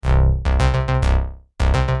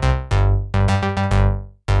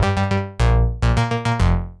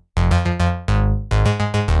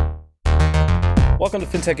welcome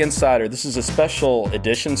to FinTech Insider. This is a special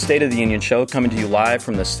edition State of the Union show coming to you live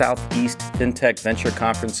from the Southeast FinTech Venture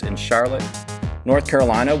Conference in Charlotte, North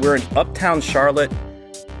Carolina. We're in Uptown Charlotte,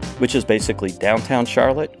 which is basically downtown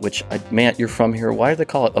Charlotte, which, Matt, you're from here. Why do they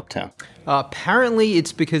call it Uptown? Apparently,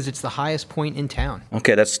 it's because it's the highest point in town.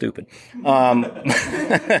 Okay, that's stupid.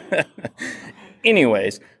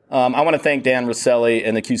 Anyways, I want to thank Dan Rosselli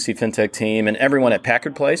and the QC FinTech team and everyone at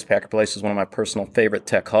Packard Place. Packard Place is one of my personal favorite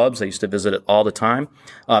tech hubs. I used to visit it all the time.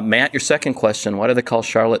 Matt, your second question, why do they call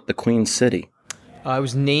Charlotte the Queen City? It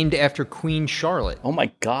was named after Queen Charlotte. Oh,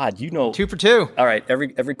 my God. You know. 2 for 2. All right.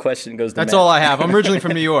 Every question goes to That's Matt. all I have. I'm originally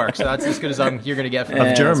from New York, so that's as good as you're going to get from me.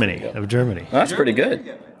 Of Germany. Well, that's pretty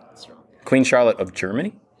good. Queen Charlotte of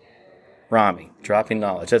Germany? Rami, dropping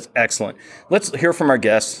knowledge. That's excellent. Let's hear from our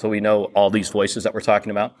guests so we know all these voices that we're talking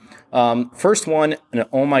about. First one, and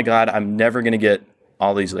oh my God, I'm never going to get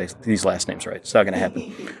all these last names right. It's not going to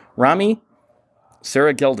happen. Rami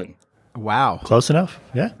Sarageldin. Wow. Close enough?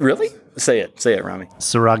 Yeah. Really? Say it, Rami.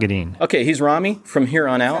 Saragadin. Okay, he's Rami from here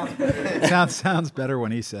on out. Sounds better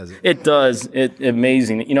when he says it. It does.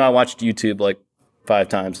 Amazing. You know, I watched YouTube like 5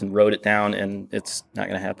 times and wrote it down, and it's not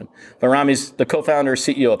going to happen. But Rami's the co-founder,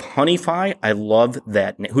 CEO of Honeyfi. I love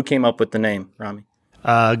that name. Who came up with the name, Rami?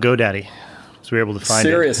 GoDaddy. So we were able to find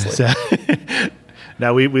Seriously? it. So,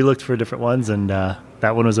 now we looked for different ones, and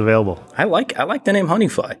that one was available. I like the name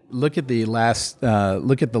Honeyfi. Look at the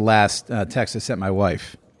last text I sent my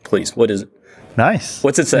wife. Please, what is it? Nice.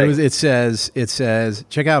 What's it say? It says,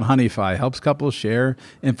 check out Honeyfi. Helps couples share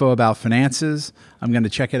info about finances. I'm going to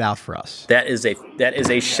check it out for us. That is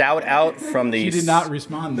a shout out from the. She did not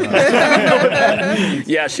respond though. I don't know what that means.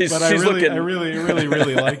 Yeah, she's looking. I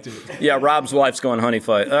really liked it. Yeah, Rob's wife's going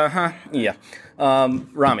Honeyfi. Yeah.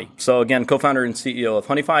 Rami. So again, co-founder and CEO of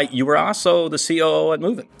Honeyfi. You were also the COO at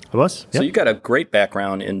Moveit. I was. So Yep. you got a great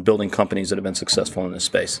background in building companies that have been successful in this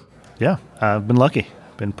space. Yeah, I've been lucky.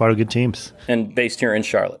 Been part of good teams. And based here in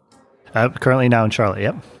Charlotte. Currently now in Charlotte,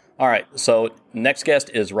 yep. All right, so next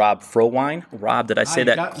guest is Rob Frohwein. Rob, did I say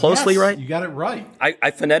that closely yes, right? You got it right.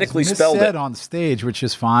 I phonetically spelled it. On stage, which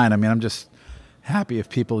is fine. I mean, I'm just happy if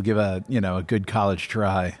people give a good college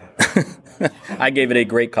try. I gave it a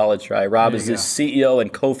great college try. Rob is the CEO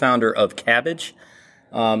and co-founder of Kabbage.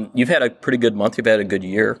 You've had a pretty good month. You've had a good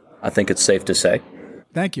year. I think it's safe to say.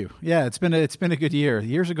 Thank you. Yeah, it's been a good year.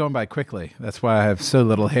 Years are going by quickly. That's why I have so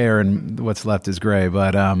little hair and what's left is gray.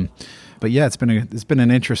 But yeah, it's been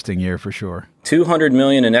an interesting year for sure. $200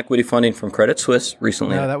 million in equity funding from Credit Suisse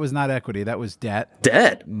recently. No, that was not equity. That was debt.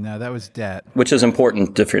 Debt? No, that was debt. Which is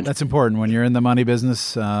important. That's important. When you're in the money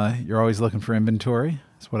business, you're always looking for inventory.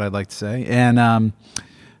 That's what I'd like to say. And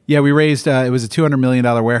yeah, we raised, it was a $200 million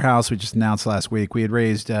warehouse we just announced last week. We had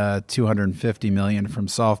raised $250 million from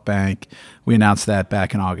SoftBank. We announced that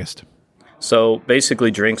back in August. So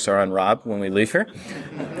basically drinks are on Rob when we leave here.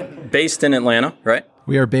 Based in Atlanta, right?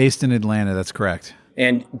 We are based in Atlanta, that's correct.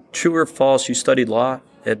 And true or false, you studied law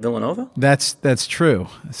at Villanova? That's true.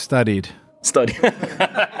 Studied.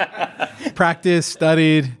 Practice,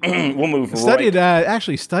 studied. We'll move Studied, right.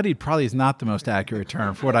 Actually, studied probably is not the most accurate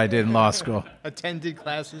term for what I did in law school. Attended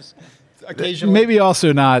classes occasionally. Maybe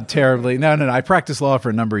also not terribly. No. I practiced law for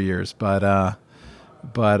a number of years, but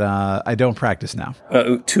I don't practice now.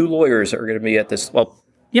 2 lawyers are going to be at this. Well,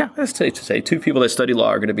 yeah, that's safe to say. 2 people that study law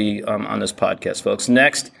are going to be on this podcast, folks.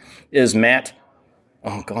 Next is Matt.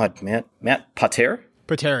 Oh, God, Matt Pateri?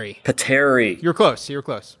 Pateri. You're close.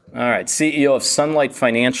 All right. CEO of Sunlight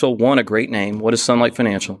Financial. One, a great name. What is Sunlight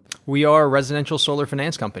Financial? We are a residential solar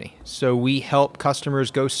finance company. So we help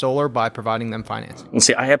customers go solar by providing them financing. And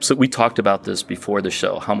see, we talked about this before the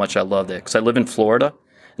show, how much I love that. Because I live in Florida.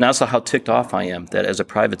 And also how ticked off I am that as a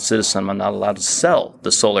private citizen, I'm not allowed to sell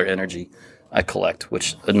the solar energy I collect,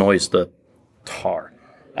 which annoys the tar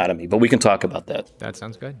out of me. But we can talk about that. That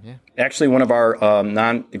sounds good, yeah. Actually, one of our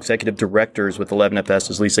non-executive directors with 11FS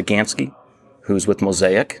is Lisa Gansky, who's with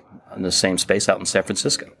Mosaic in the same space out in San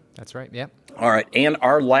Francisco. That's right, yeah. All right, and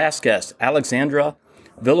our last guest, Alexandra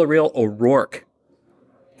Villarreal O'Rourke.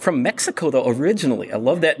 From Mexico, though, originally. I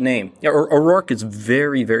love that name. Yeah, O'Rourke is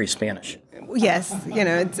very, very Spanish. Yes,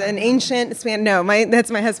 it's an ancient Spanish. No,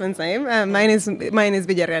 that's my husband's name. Mine is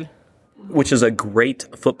Villarreal. Which is a great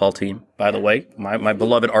football team, by the way. My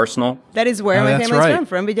beloved Arsenal. That is where my family's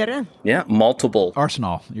from Villarreal. Yeah, multiple.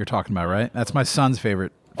 Arsenal, you're talking about, right? That's my son's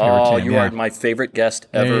favorite team. You are my favorite guest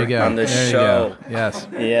ever on this show. Yes.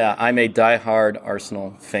 Yeah, I'm a diehard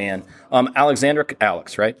Arsenal fan. Alex,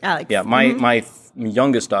 right? Alex. Yeah, my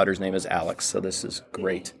youngest daughter's name is Alex, so this is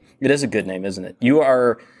great. It is a good name, isn't it? You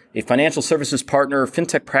are a financial services partner,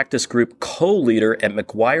 fintech practice group co-leader at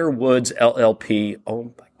McGuire Woods LLP.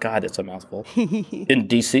 Oh, my God, it's a mouthful. In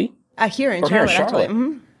D.C.? Here in Or here in Charlotte, actually.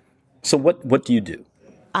 Charlotte. So what do you do?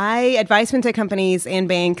 I advise fintech companies and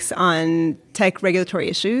banks on tech regulatory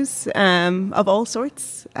issues of all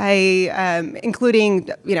sorts. Including,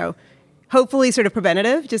 hopefully sort of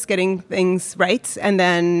preventative, just getting things right, and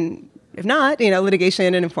then if not,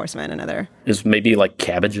 litigation and enforcement and other. Is maybe like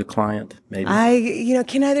Cabbage a client? Maybe. I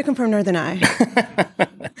can neither confirm nor deny.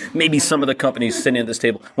 Maybe some of the companies sitting at this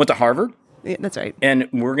table went to Harvard, Yeah, that's right. and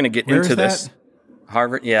we're going to get Where into is this. that?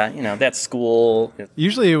 Harvard, yeah, that school.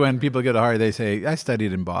 Usually when people go to Harvard, they say, I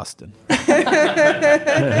studied in Boston. Very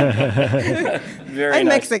I'm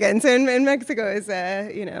nice. Mexican, so in Mexico is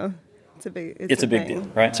it's a big Big thing. deal,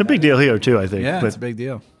 right? It's a big deal here too, I think. Yeah, But it's a big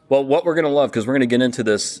deal. Well, what we're going to love, because we're going to get into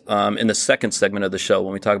this in the second segment of the show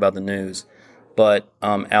when we talk about the news. But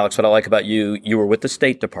Alex, what I like about you were with the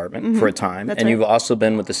State Department for a time, That's and right. you've also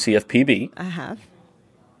been with the CFPB. I have.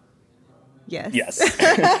 Yes. Yes.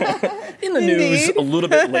 In the news Indeed. a little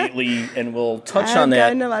bit lately, and we'll touch I've on that.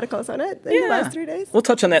 gotten a lot of calls on it in the last 3 days. We'll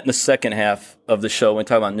touch on that in the second half of the show when we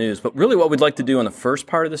talk about news. But really what we'd like to do in the first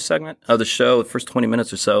part of this segment of the show, the first 20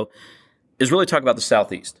 minutes or so, is really talk about the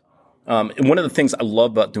Southeast. And one of the things I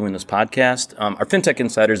love about doing this podcast, our FinTech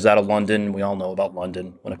Insiders is out of London. We all know about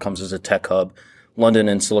London when it comes as a tech hub. London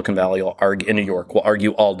and Silicon Valley will argue, in New York will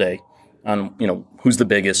argue all day on, who's the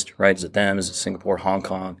biggest, right? Is it them? Is it Singapore, Hong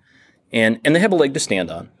Kong? And they have a leg to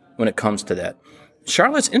stand on when it comes to that.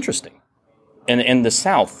 Charlotte's interesting. And the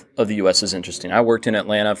south of the U.S. is interesting. I worked in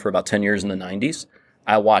Atlanta for about 10 years in the 90s.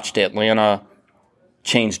 I watched Atlanta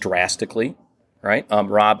change drastically, right?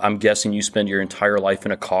 Rob, I'm guessing you spend your entire life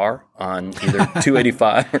in a car on either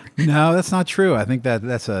 285 or... No, that's not true. I think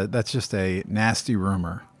that's just a nasty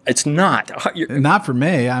rumor. It's not. Not for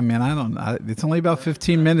me. I mean, it's only about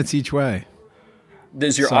 15 minutes each way.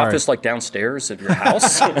 Is your Sorry. office like downstairs of your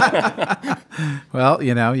house? Well,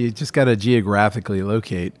 you just got to geographically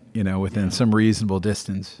locate, within some reasonable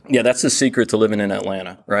distance. Yeah, that's the secret to living in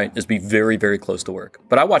Atlanta, right? Is be very, very close to work.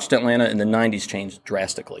 But I watched Atlanta in the 90s change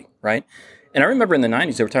drastically, right? And I remember in the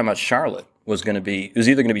 90s they were talking about Charlotte it was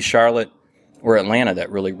either going to be Charlotte or Atlanta that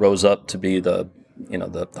really rose up to be the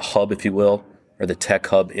hub, if you will, or the tech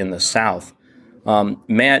hub in the South.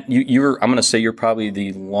 Matt, I'm going to say you're probably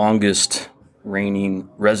the longest reigning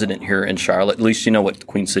resident here in Charlotte. At least you know what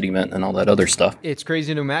Queen City meant and all that other stuff. It's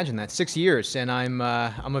crazy to imagine that 6 years, and I'm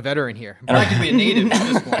a veteran here. I'm practically a native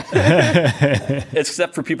at this point.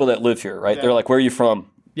 Except for people that live here, right? They're like, where are you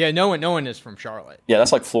from? Yeah, no one is from Charlotte. Yeah,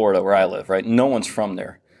 that's like Florida where I live, right? No one's from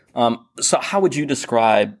there. So how would you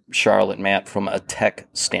describe Charlotte, Matt, from a tech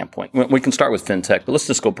standpoint? We can start with fintech, but let's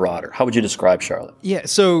just go broader. How would you describe Charlotte? Yeah,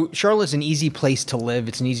 so Charlotte's an easy place to live.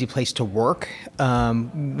 It's an easy place to work.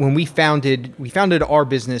 When we founded our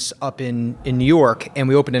business up in New York, and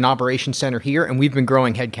we opened an operations center here, and we've been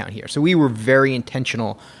growing headcount here. So we were very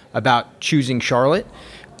intentional about choosing Charlotte.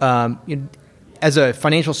 As a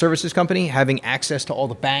financial services company, having access to all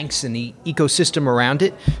the banks and the ecosystem around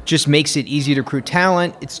it just makes it easy to recruit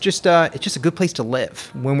talent. It's just a good place to live.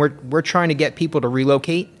 When we're trying to get people to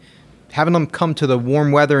relocate, having them come to the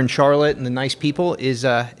warm weather in Charlotte and the nice people is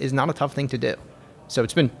not a tough thing to do. So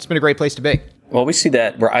it's been a great place to be. Well, we see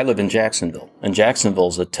that where I live in Jacksonville, and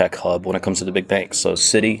Jacksonville's a tech hub when it comes to the big banks. So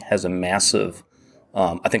Citi has a massive,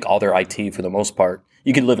 I think all their IT for the most part.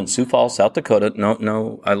 You can live in Sioux Falls, South Dakota.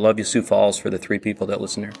 No, I love you, Sioux Falls, for the 3 people that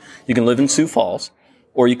listen here. You can live in Sioux Falls,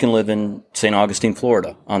 or you can live in St. Augustine,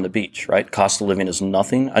 Florida, on the beach, right? Cost of living is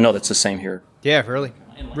nothing. I know that's the same here. Yeah, really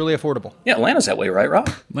affordable. Yeah, Atlanta's that way, right, Rob?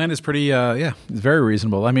 Atlanta's pretty, it's very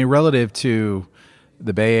reasonable. I mean, relative to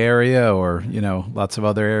the Bay Area or, lots of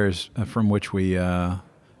other areas from which we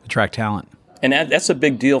attract talent. And that's a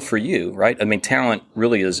big deal for you, right? I mean, talent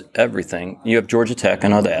really is everything. You have Georgia Tech, I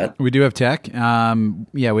know that. We do have tech.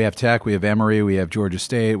 We have tech. We have Emory. We have Georgia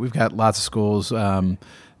State. We've got lots of schools.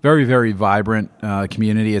 Very, very vibrant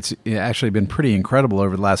community. It's actually been pretty incredible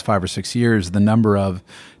over the last 5 or 6 years. The number of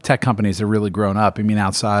tech companies have really grown up. I mean,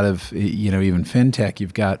 outside of even fintech,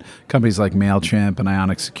 you've got companies like Mailchimp and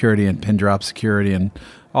Ionic Security and Pindrop Security and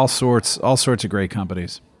all sorts of great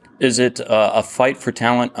companies. Is it a fight for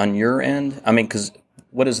talent on your end? I mean, because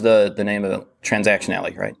what is the name of it? Transaction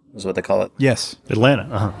Alley, right? Is what they call it? Yes. Atlanta.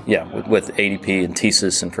 Uh-huh. Yeah, with ADP and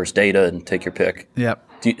TSYS and First Data and take your pick. Yep.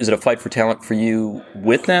 Is it a fight for talent for you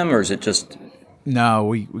with them, or is it just... No,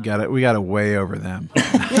 we got it way over them.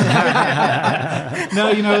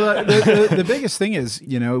 No, the biggest thing is,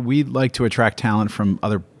 we like to attract talent from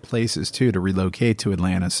other places too to relocate to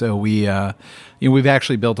Atlanta. So we've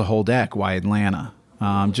actually built a whole deck. Why Atlanta?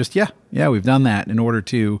 We've done that in order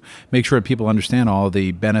to make sure people understand all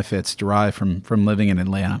the benefits derived from living in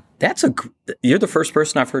Atlanta. You're the first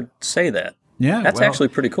person I've heard say that. Yeah, that's actually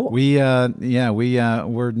pretty cool.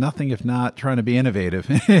 We're nothing if not trying to be innovative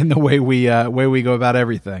in the way we go about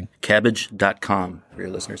everything. Kabbage.com for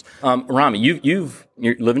your listeners. Rami, you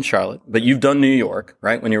live in Charlotte, but you've done New York,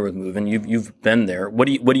 right? When you were moving, you've been there. What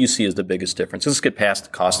do you see as the biggest difference? Let's get past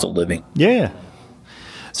the cost of living. Yeah.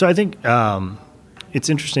 So I think it's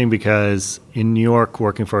interesting because in New York,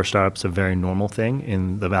 working for a startup is a very normal thing.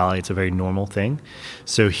 In the Valley, it's a very normal thing.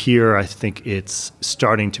 So here, I think it's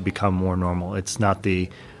starting to become more normal. It's not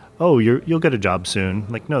you'll get a job soon.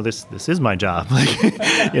 Like, no, this is my job. Like,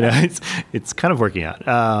 it's kind of working out.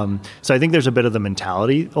 So I think there's a bit of the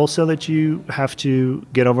mentality also that you have to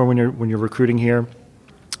get over when you're recruiting here.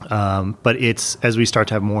 But it's as we start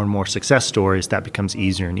to have more and more success stories, that becomes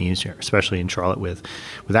easier and easier, especially in Charlotte with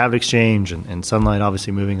AvidXchange and Sunlight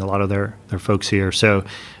obviously moving a lot of their folks here. So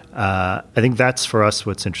I think that's for us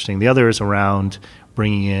what's interesting. The other is around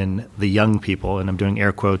bringing in the young people, and I'm doing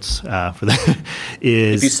air quotes for that.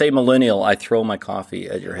 If you say millennial, I throw my coffee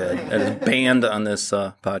at your head. That is banned on this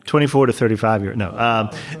podcast. 24 to 35 years. No.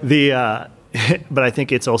 But I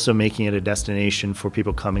think it's also making it a destination for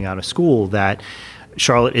people coming out of school that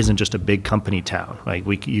Charlotte isn't just a big company town.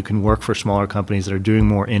 Like you can work for smaller companies that are doing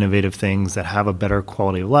more innovative things, that have a better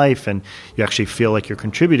quality of life, and you actually feel like you're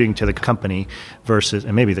contributing to the company versus,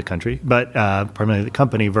 and maybe the country, but primarily the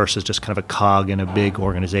company versus just kind of a cog in a big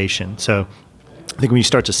organization. So I think when you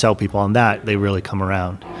start to sell people on that, they really come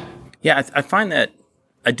around. Yeah,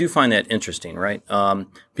 I do find that interesting, right?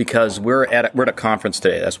 Because we're at a conference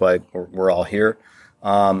today. That's why we're all here.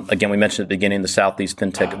 Again, we mentioned at the beginning the Southeast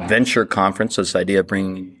FinTech Venture Conference, this idea of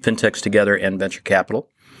bringing fintechs together and venture capital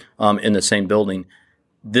in the same building.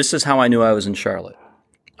 This is how I knew I was in Charlotte.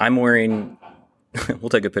 I'm wearing, we'll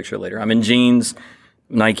take a picture later. I'm in jeans,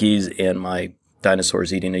 Nikes, and my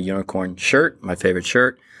dinosaurs eating a unicorn shirt, my favorite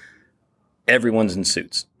shirt. Everyone's in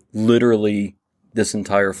suits. Literally, this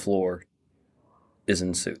entire floor is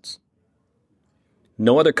in suits.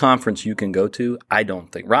 No other conference you can go to, I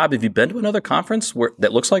don't think. Rob, have you been to another conference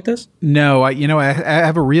that looks like this? No, I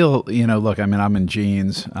have a real, look, I mean, I'm in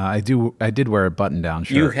jeans. I did wear a button-down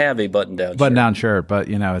shirt. You have a button-down shirt, but,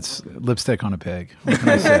 it's lipstick on a pig. What can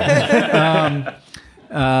I say?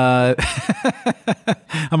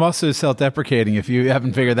 I'm also self-deprecating if you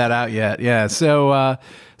haven't figured that out yet. Yeah. So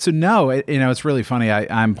no, it's really funny.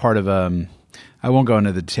 I'm part of I won't go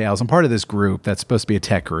into the details. I'm part of this group that's supposed to be a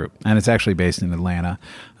tech group, and it's actually based in Atlanta.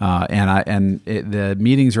 The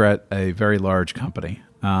meetings are at a very large company.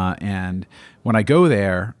 And when I go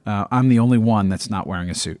there, I'm the only one that's not wearing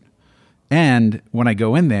a suit. And when I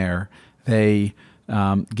go in there, and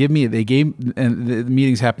the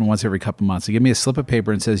meetings happen once every couple months. They give me a slip of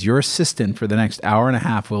paper and says, your assistant for the next hour and a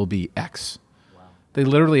half will be X. Wow. They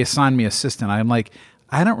literally assign me assistant. I'm like,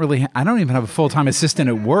 I don't even have a full-time assistant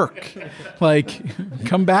at work. Like,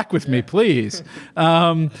 come back with me, please.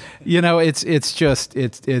 It's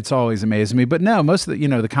always amazing me. But no, most of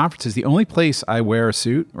the conferences, the only place I wear a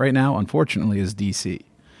suit right now, unfortunately, is DC.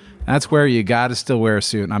 That's where you got to still wear a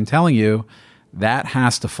suit. And I'm telling you, that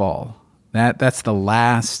has to fall. That's the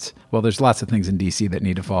last. Well, there's lots of things in DC that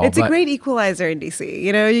need to fall. It's a great equalizer in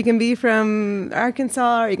DC. You can be from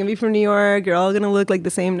Arkansas, or you can be from New York. You're all going to look like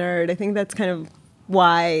the same nerd. I think that's kind of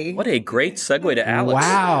why. What a great segue to Alex.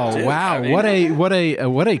 Wow. I mean, what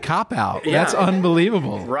a cop out. Yeah. That's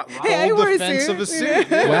unbelievable. Hey, I wore defense of a suit.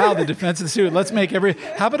 Wow, the defense of the suit. Let's make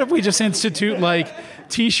how about if we just institute like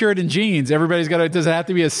t-shirt and jeans? Does it have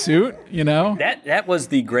to be a suit, That was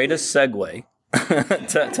the greatest segue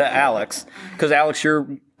to Alex, because Alex,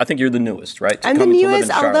 I think you're the newest, right? I'm the newest,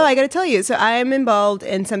 although I got to tell you, so I'm involved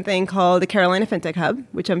in something called the Carolina FinTech Hub,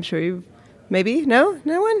 which I'm sure you've maybe no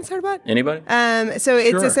one's heard about. Anybody? So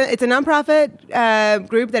it's a nonprofit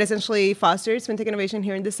group that essentially fosters fintech innovation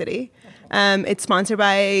here in the city. It's sponsored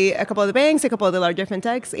by a couple of the banks, a couple of the larger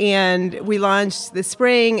fintechs, and we launched this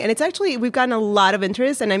spring. And we've gotten a lot of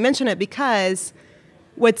interest, and I mention it because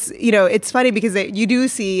it's funny because you do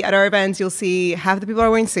see at our events, you'll see half the people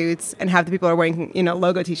are wearing suits and half the people are wearing,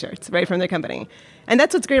 logo t-shirts, right, from their company. And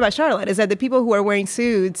that's what's great about Charlotte, is that the people who are wearing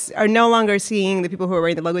suits are no longer seeing the people who are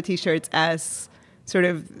wearing the logo t-shirts as sort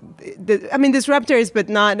of, disruptors, but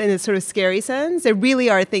not in a sort of scary sense. There really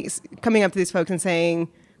are things coming up to these folks and saying,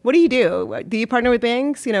 what do you do? Do you partner with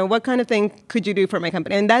banks? What kind of thing could you do for my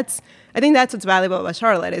company? And I think that's what's valuable about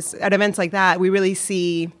Charlotte, is at events like that, we really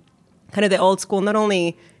see kind of the old school, not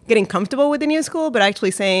only getting comfortable with the new school, but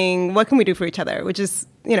actually saying, what can we do for each other, which is,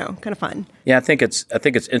 kind of fun. Yeah, I think it's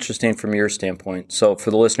interesting from your standpoint. So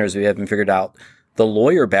for the listeners who haven't figured out, The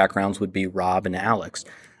lawyer backgrounds would be Rob and Alex.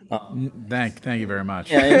 Thank you very much.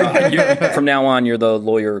 From now on, you're the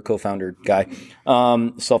lawyer co-founder guy,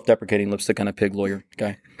 self-deprecating lipstick on a pig lawyer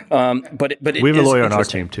guy. But we have a lawyer on our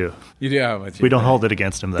team too. You do. We don't hold it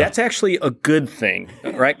against him though. That's actually a good thing,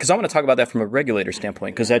 right? Because I want to talk about that from a regulator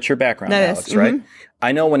standpoint, because that's your background, That Alex, is. right? Mm-hmm.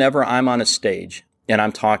 I know whenever I'm on a stage and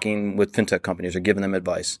I'm talking with fintech companies or giving them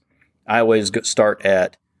advice, I always start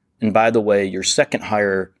at, and by the way, your second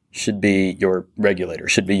hire should be your regulator,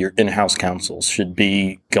 should be your in-house counsel, should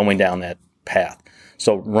be going down that path.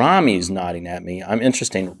 So Rami's nodding at me. I'm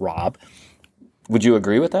interested in Rob. Would you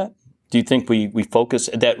agree with that? Do you think we focus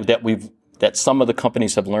that some of the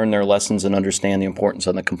companies have learned their lessons and understand the importance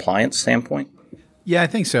on the compliance standpoint? Yeah, I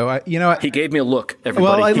think so. He gave me a look.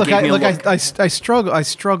 Everybody. I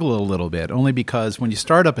struggle a little bit, only because when you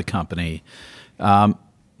start up a company,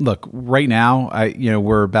 look, right now,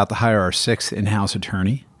 we're about to hire our 6th in-house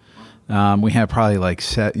attorney. We have probably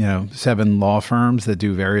 7 law firms that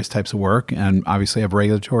do various types of work, and obviously have a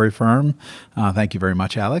regulatory firm. Thank you very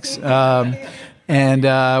much, Alex. And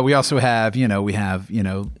we also have,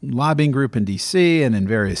 lobbying group in DC and in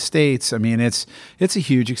various states. I mean, it's a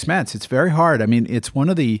huge expense. It's very hard. I mean, it's one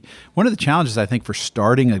of the challenges, I think, for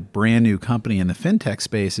starting a brand new company in the fintech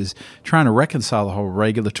space is trying to reconcile the whole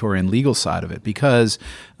regulatory and legal side of it, because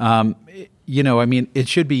it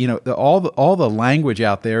should be, all the language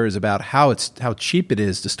out there is about how cheap it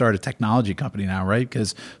is to start a technology company now, right?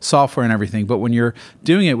 Because software and everything. But when you're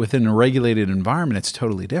doing it within a regulated environment, it's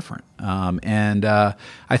totally different. And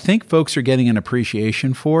I think folks are getting an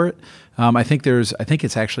appreciation for it. I think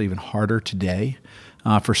it's actually even harder today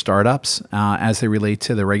for startups as they relate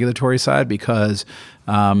to the regulatory side, because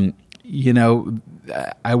I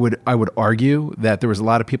would argue that there was a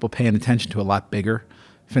lot of people paying attention to a lot bigger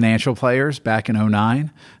financial players back in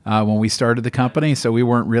 2009 when we started the company. So we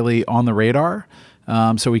weren't really on the radar.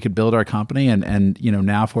 So we could build our company. And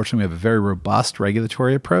now, fortunately, we have a very robust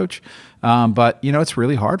regulatory approach. But, it's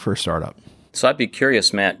really hard for a startup. So I'd be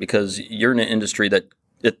curious, Matt, because you're in an industry that,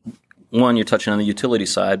 you're touching on the utility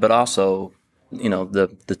side, but also,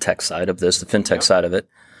 the tech side of this, the fintech side of it.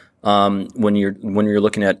 When you're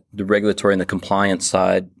looking at the regulatory and the compliance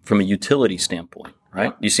side from a utility standpoint,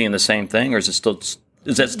 right? You seeing the same thing, or is that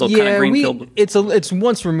still kind of greenfield? It's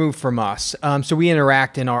once removed from us. So we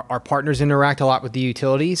interact, and our partners interact a lot with the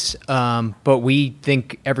utilities. But we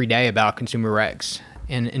think every day about consumer regs.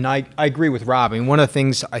 And I agree with Rob. I mean, one of the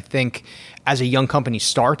things I think as a young company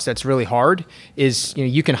starts that's really hard is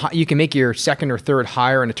you can make your second or third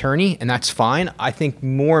hire an attorney, and that's fine. I think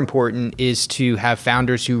more important is to have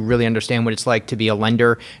founders who really understand what it's like to be a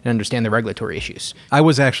lender and understand the regulatory issues. I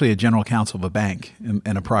was actually a general counsel of a bank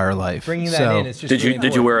in a prior life. Bringing that in is just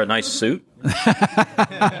did you wear a nice suit?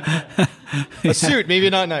 A suit, maybe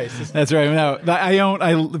not nice. That's right. No,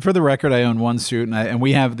 for the record, I own one suit, and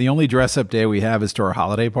we have the only dress up day we have is to our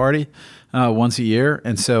holiday party once a year,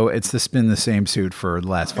 and so it's been the same suit for the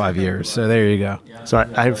last 5 years. So there you go. So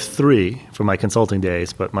I have 3 for my consulting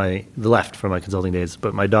days, but my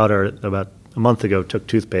daughter about a month ago took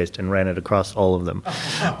toothpaste and ran it across all of them.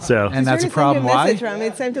 So and that's a problem. Why?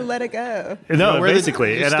 It's time to let it go. No,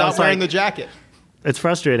 basically. And stop wearing the jacket. It's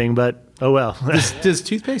frustrating, but oh well. Does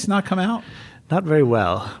toothpaste not come out? Not very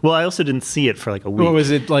well. Well, I also didn't see it for like a week. What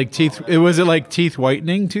was it like? Was it like teeth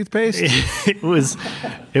whitening toothpaste? It was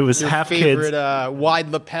Your half favorite, kids. Wide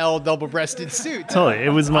lapel, double-breasted suit. Totally, it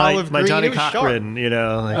was my Johnny Cochran.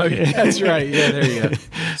 That's right. Yeah, there you go.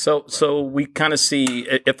 So we kind of see,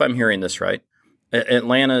 if I'm hearing this right,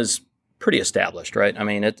 Atlanta's pretty established, right? I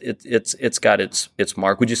mean, it's got its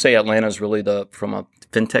mark. Would you say Atlanta's really from a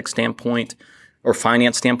fintech standpoint or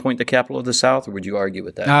finance standpoint, the capital of the South, or would you argue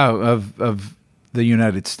with that? Of the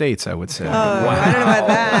United States, I would say. Wow. I don't know about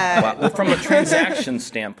that. Well, from a transaction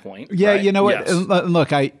standpoint. Yeah, right? you know what? Yes.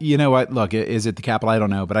 Look, is it the capital? I don't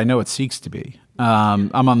know, but I know it seeks to be.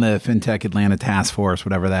 I'm on the FinTech Atlanta Task Force,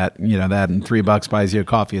 whatever that, that and $3 buys you a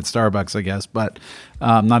coffee at Starbucks, I guess, but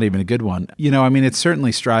not even a good one. It's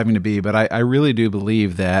certainly striving to be, but I really do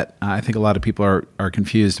believe that I think a lot of people are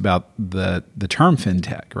confused about the term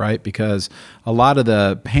FinTech, right? Because a lot of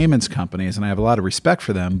the payments companies, and I have a lot of respect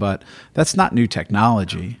for them, but that's not new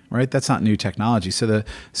technology, right? That's not new technology. So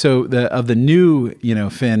the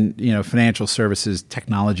new, financial services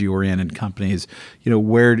technology oriented companies,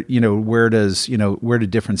 where do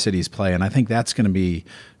different cities play? And I think that's going to be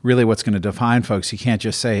really what's going to define folks. You can't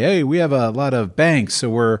just say, hey, we have a lot of banks, so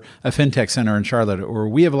we're a fintech center in Charlotte, or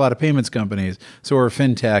we have a lot of payments companies, so we're a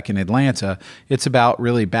fintech in Atlanta. It's about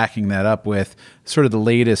really backing that up with sort of the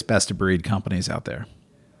latest best of breed companies out there.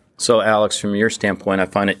 So, Alex, from your standpoint, I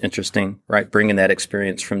find it interesting, right? Bringing that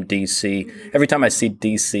experience from DC. Every time I see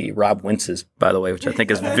DC, Rob winces, by the way, which I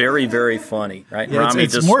think is very, very funny, right? Yeah, Rami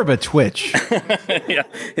it's more of a twitch. yeah,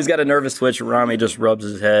 he's got a nervous twitch. Rami just rubs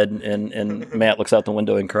his head, and Matt looks out the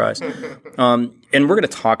window and cries. And we're going to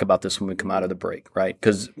talk about this when we come out of the break, right?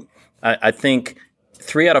 Because I think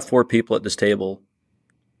 3 out of 4 people at this table.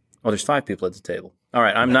 Oh, there's 5 people at the table. All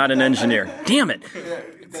right, I'm not an engineer. Damn it.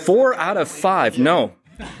 4 out of 5. No.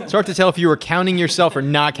 It's hard to tell if you were counting yourself or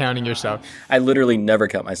not counting yourself. I literally never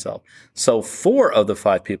count myself. So 4 of the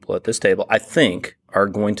 5 people at this table, I think, are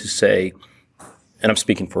going to say, and I'm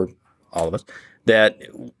speaking for all of us, that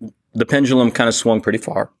the pendulum kind of swung pretty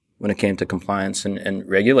far when it came to compliance and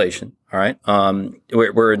regulation. All right,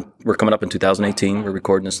 we're coming up in 2018. We're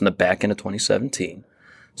recording this in the back end of 2017,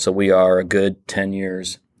 so we are a good 10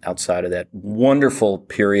 years outside of that wonderful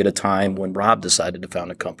period of time when Rob decided to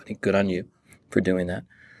found a company. Good on you for doing that.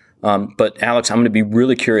 But Alex, I'm going to be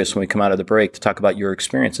really curious when we come out of the break to talk about your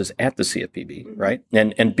experiences at the CFPB, right?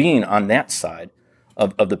 And being on that side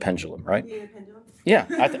of the pendulum, right? Being the pendulum?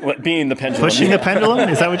 Yeah, being the pendulum. Pushing the pendulum?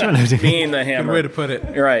 Is that what you want to do? Being the hammer. Good way to put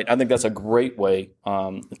it. You're right. I think that's a great way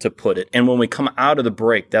to put it. And when we come out of the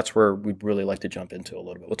break, that's where we'd really like to jump into a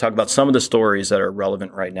little bit. We'll talk about some of the stories that are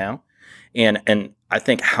relevant right now, and I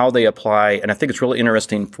think how they apply. And I think it's really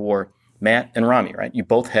interesting for Matt and Rami, right? You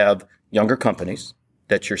both have younger companies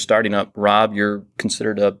that you're starting up. Rob, you're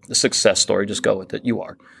considered a success story. Just go with it. You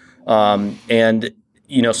are. And,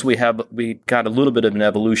 so we got a little bit of an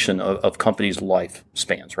evolution of companies' life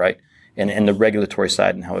spans, right? And the regulatory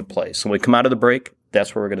side and how it plays. So when we come out of the break,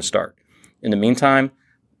 that's where we're going to start. In the meantime,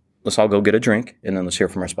 let's all go get a drink, and then let's hear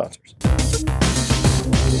from our sponsors.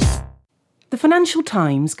 The Financial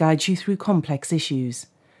Times guides you through complex issues.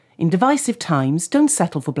 In divisive times, don't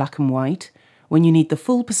settle for black and white. When you need the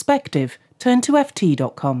full perspective, turn to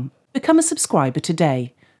ft.com. Become a subscriber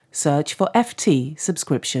today. Search for FT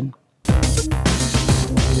subscription.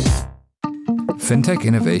 Fintech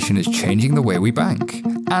innovation is changing the way we bank,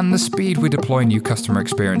 and the speed we deploy new customer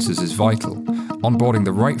experiences is vital. Onboarding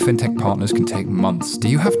the right fintech partners can take months. Do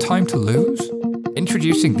you have time to lose?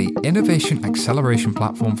 Introducing the Innovation Acceleration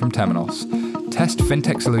Platform from Temenos. Test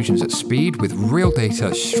fintech solutions at speed with real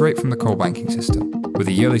data straight from the core banking system. With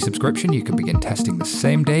a yearly subscription, you can begin testing the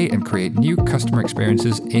same day and create new customer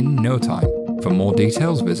experiences in no time. For more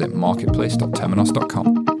details, visit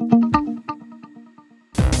marketplace.temenos.com.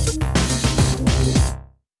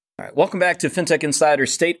 All right, welcome back to FinTech Insider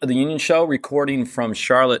State of the Union Show, recording from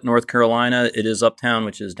Charlotte, North Carolina. It is uptown,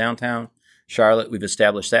 which is downtown Charlotte. We've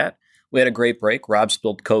established that. We had a great break. Rob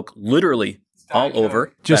spilled Coke literally all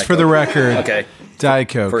over. Just Diet for the Coke. record. Okay. Diet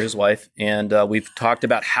Coke. For his wife. And we've talked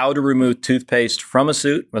about how to remove toothpaste from a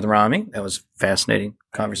suit with Rami. That was a fascinating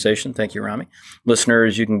conversation. Thank you, Rami.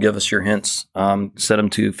 Listeners, you can give us your hints. Send them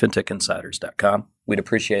to fintechinsiders.com. We'd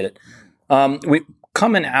appreciate it. We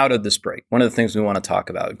coming out of this break, one of the things we want to talk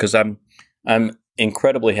about, because I'm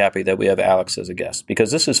incredibly happy that we have Alex as a guest,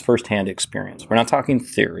 because this is firsthand experience. We're not talking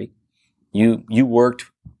theory. You worked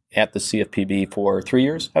at the CFPB for 3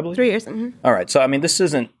 years, I believe? 3 years. Mm-hmm. All right. So, this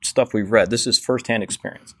isn't stuff we've read. This is firsthand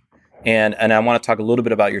experience. And I want to talk a little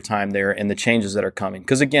bit about your time there and the changes that are coming.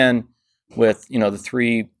 Because, again, with, the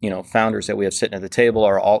 3, founders that we have sitting at the table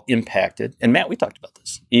are all impacted. And, Matt, we talked about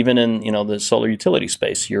this. Even in, the solar utility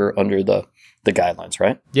space, you're under the guidelines,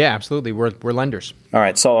 right? Yeah, absolutely. We're lenders. All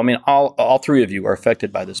right. So, all 3 of you are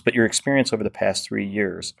affected by this. But your experience over the past 3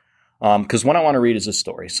 years, because what I want to read is this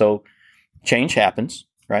story. So, change happens.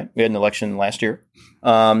 Right, we had an election last year,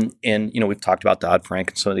 and we've talked about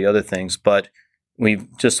Dodd-Frank and some of the other things, but we've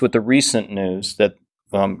just with the recent news that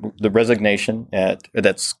the resignation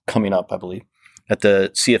that's coming up, I believe, at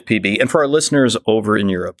the CFPB, and for our listeners over in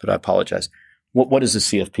Europe, but I apologize. What is the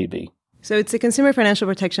CFPB? So it's the Consumer Financial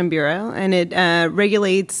Protection Bureau, and it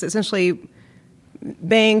regulates essentially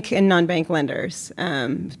bank and non-bank lenders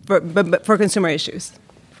for consumer issues,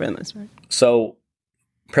 for the most part. So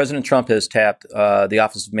President Trump has tapped the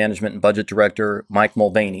Office of Management and Budget Director Mike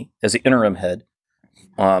Mulvaney as the interim head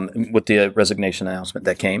with the resignation announcement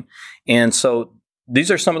that came. And so these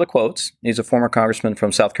are some of the quotes. He's a former congressman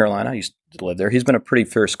from South Carolina. I used to live there. He's been a pretty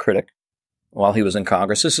fierce critic while he was in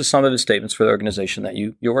Congress. This is some of his statements for the organization that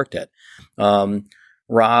you worked at.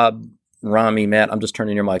 Rob, Rami, Matt, I'm just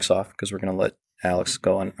turning your mics off because we're going to let Alex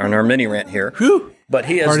go on our mini rant here. Whew. But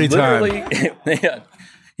he has Party literally... time.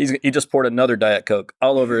 He just poured another Diet Coke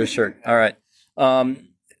all over his shirt. All right.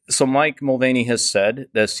 So Mike Mulvaney has said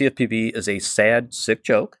that CFPB is a sad, sick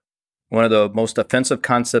joke, one of the most offensive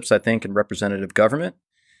concepts, I think, in representative government.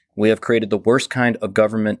 We have created the worst kind of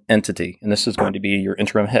government entity, and this is going to be your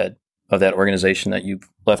interim head of that organization that you've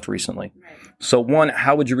left recently. Right. So, one,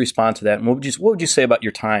 how would you respond to that? And what would you say about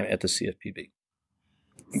your time at the CFPB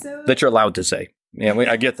that you're allowed to say? Yeah,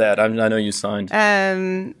 I get that. I know you signed.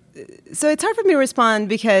 So it's hard for me to respond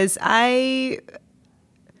because I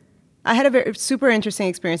had a very super interesting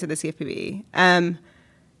experience at the CFPB.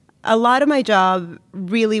 A lot of my job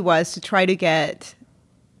really was to try to get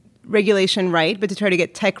regulation right, but to try to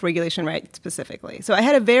get tech regulation right specifically. So I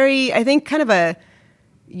had a very, I think, kind of a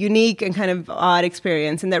unique and kind of odd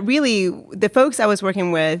experience in that really the folks I was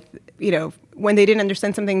working with, when they didn't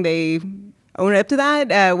understand something, they owned up to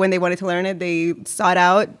that. When they wanted to learn it, they sought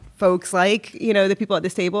out folks like, the people at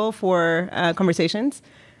this table for conversations.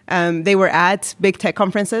 They were at big tech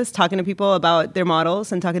conferences talking to people about their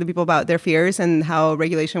models and talking to people about their fears and how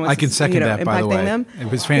regulation was, I can second that, by the way. Them.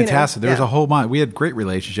 It was fantastic. There was a whole bunch. We had great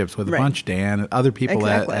relationships with a bunch, Dan, and other people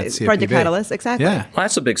at CFPB. Project Catalyst, exactly. Yeah. Well,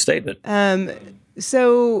 that's a big statement.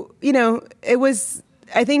 So, it was,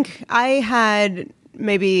 I think I had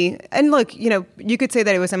maybe, and look, you could say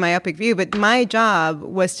that it was a myopic view, but my job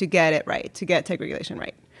was to get it right, to get tech regulation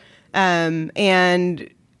right. And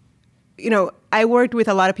I worked with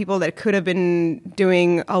a lot of people that could have been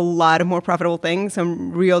doing a lot of more profitable things,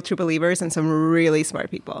 some real true believers and some really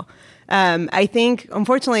smart people. I think,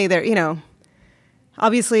 unfortunately,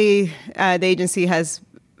 obviously the agency has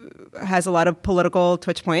a lot of political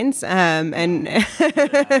touch points, and and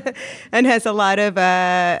has a lot of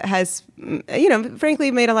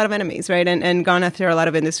frankly made a lot of enemies, right? And gone after a lot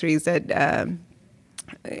of industries that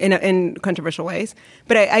in controversial ways.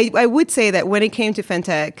 But I would say that when it came to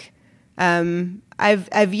fintech,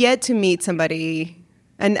 I've yet to meet somebody,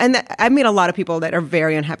 and I've met a lot of people that are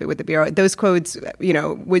very unhappy with the Bureau. Those codes,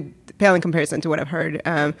 would pale in comparison to what I've heard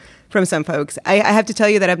from some folks. I have to tell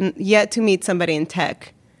you that I've yet to meet somebody in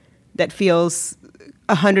tech that feels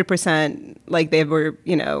 100% like they were,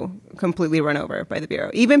 completely run over by the Bureau.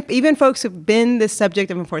 Even folks who've been the subject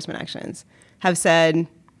of enforcement actions have said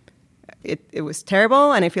it was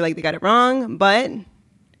terrible, and I feel like they got it wrong, but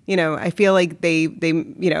I feel like they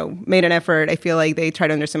made an effort. I feel like they tried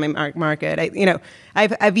to understand my market.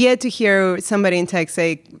 I've yet to hear somebody in tech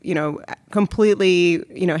say, completely,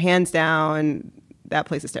 hands down, that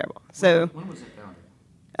place is terrible. So when was it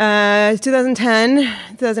founded? 2010,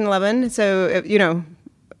 2011. So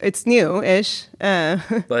it's new-ish.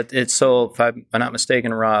 But it's so, if I'm not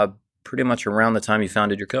mistaken, Rob, pretty much around the time you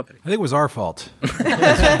founded your company. I think it was our fault.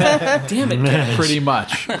 Damn it. Pretty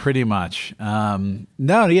much. Right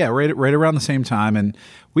around the same time. And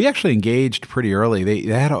we actually engaged pretty early. They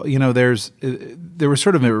had, there was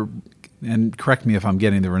sort of and correct me if I'm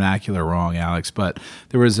getting the vernacular wrong, Alex, but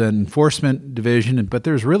there was an enforcement division, but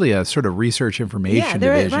there's really a sort of research information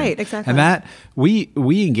division. Right, exactly. And that, we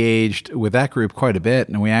engaged with that group quite a bit,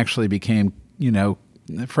 and we actually became,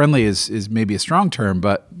 friendly is maybe a strong term,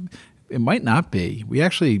 but it might not be. We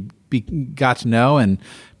actually got to know and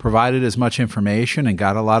provided as much information and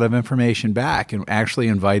got a lot of information back, and actually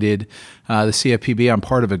invited the CFPB on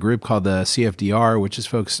part of a group called the CFDR, which is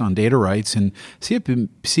focused on data rights. And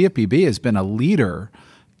CFPB has been a leader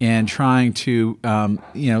in trying to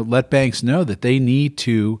let banks know that they need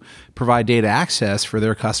to provide data access for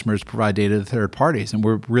their customers, provide data to third parties. And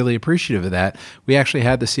we're really appreciative of that. We actually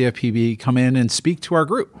had the CFPB come in and speak to our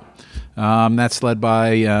group. That's led by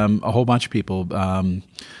a whole bunch of people,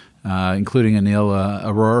 including Anil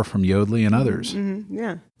Arora from Yodlee and others. Mm-hmm.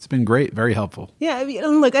 Yeah. It's been great, very helpful. Yeah,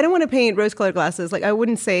 look, I don't want to paint rose-colored glasses. Like, I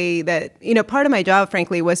wouldn't say that, part of my job,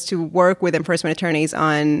 frankly, was to work with enforcement attorneys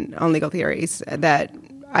on legal theories that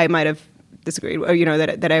I might have disagreed, or,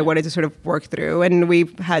 that I wanted to sort of work through. And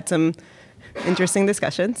we've had some interesting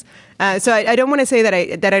discussions. So I don't want to say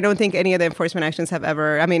that I don't think any of the enforcement actions have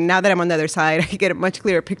ever, now that I'm on the other side, I get a much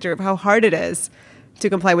clearer picture of how hard it is to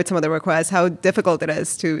comply with some of the requests, how difficult it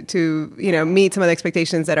is to meet some of the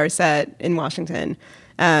expectations that are set in Washington,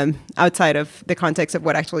 outside of the context of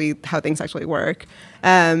how things actually work.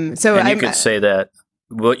 You could say that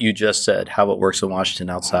what you just said, how it works in Washington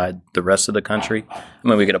outside the rest of the country,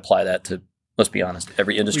 we could apply that to, let's be honest,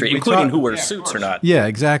 every industry, including who wears suits or not. Yeah,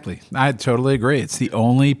 exactly. I totally agree. It's the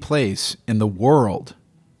only place in the world,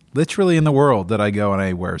 literally in the world, that I go and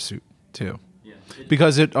I wear a suit too.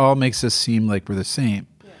 Because it all makes us seem like we're the same,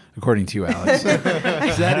 according to you, Alex.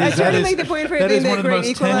 That is one of the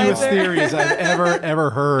most tenuous theories I've ever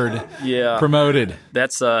heard promoted.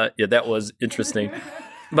 That's that was interesting.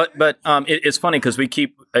 But it's funny because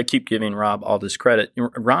I keep giving Rob all this credit.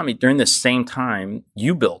 Rami, during this same time,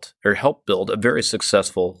 you built or helped build a very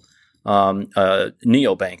successful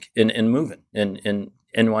neobank in Movin in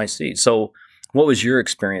NYC. So What was your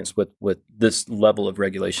experience with this level of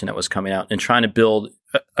regulation that was coming out and trying to build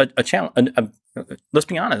a challenge? Let's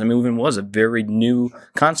be honest. I mean, moving was a very new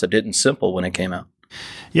concept. It wasn't simple when it came out.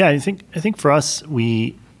 Yeah, I think for us,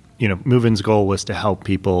 Movin's goal was to help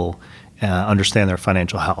people understand their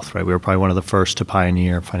financial health. Right, we were probably one of the first to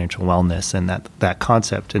pioneer financial wellness and that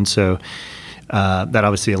concept, and so. That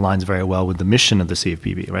obviously aligns very well with the mission of the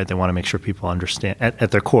CFPB, right? They want to make sure people understand,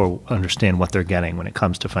 at their core, understand what they're getting when it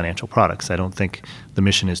comes to financial products. I don't think the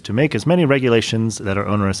mission is to make as many regulations that are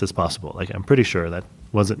onerous as possible. Like, I'm pretty sure that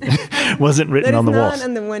wasn't written on the walls. Not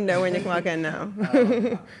in the window when you walk in now.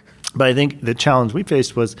 But I think the challenge we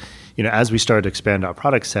faced was, as we started to expand our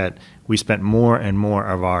product set, we spent more and more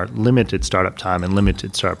of our limited startup time and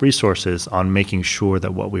limited startup resources on making sure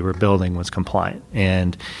that what we were building was compliant.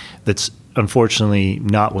 And that's unfortunately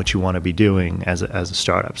not what you want to be doing as a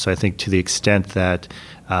startup. So I think to the extent that,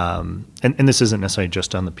 and this isn't necessarily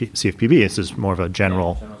just on the CFPB, this is more of a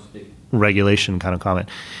general regulation kind of comment,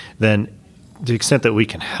 then to the extent that we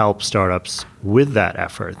can help startups with that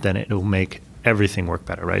effort, then it will make everything work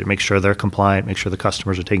better, right? Make sure they're compliant, make sure the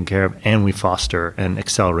customers are taken care of, and we foster and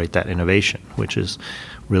accelerate that innovation, which is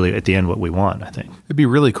really at the end what we want, I think. It'd be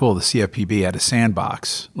really cool. The CFPB had a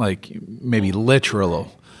sandbox, like maybe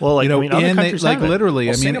literal. Well, other countries have it. Literally.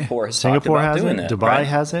 Well, Singapore has talked about doing that. Dubai right?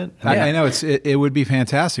 has it. I know it would be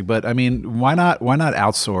fantastic, but I mean, why not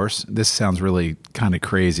outsource? This sounds really kind of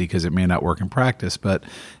crazy because it may not work in practice, but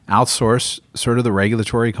outsource sort of the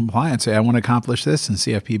regulatory compliance. Say, I want to accomplish this, and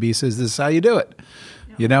CFPB says this is how you do it.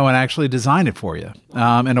 And actually design it for you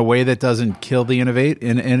in a way that doesn't kill the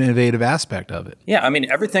innovative aspect of it. Yeah, I mean,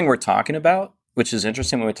 everything we're talking about, which is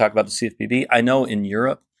interesting when we talk about the CFPB, I know in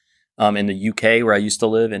Europe, in the UK where I used to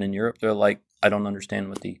live, and in Europe, they're like, I don't understand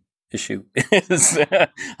what the issue is.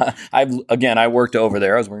 I worked over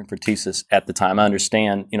there. I was working for TSYS at the time. I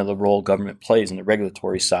understand, the role government plays in the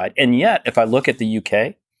regulatory side. And yet, if I look at the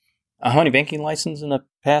UK, how many banking licenses in the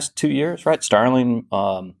past 2 years, right? Starling,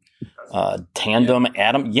 Tandem,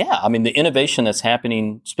 Atom. Yeah, I mean, the innovation that's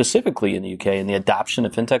happening specifically in the UK and the adoption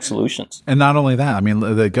of fintech solutions. And not only that, I mean,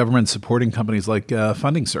 the government supporting companies like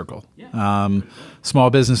Funding Circle, small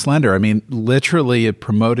business lender. I mean, literally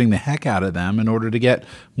promoting the heck out of them in order to get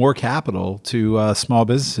more capital to small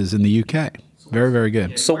businesses in the UK. Very, very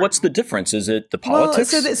good. So what's the difference? Is it the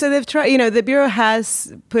politics? Well, so they've tried, the Bureau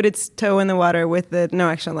has put its toe in the water with the no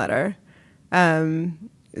action letter.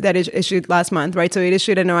 That is issued last month, right? So it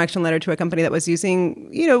issued a no action letter to a company that was using,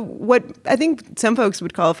 what I think some folks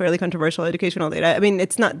would call fairly controversial educational data. I mean,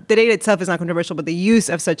 it's not, the data itself is not controversial, but the use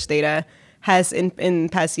of such data has in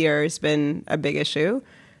past years been a big issue.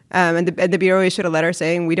 And the Bureau issued a letter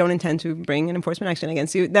saying, we don't intend to bring an enforcement action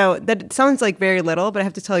against you. Now, that sounds like very little, but I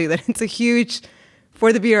have to tell you that it's a huge,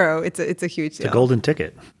 for the Bureau, it's a huge deal. The golden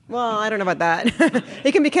ticket. Well, I don't know about that.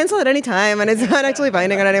 It can be canceled at any time, and it's not actually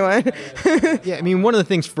binding on anyone. Yeah, I mean, one of the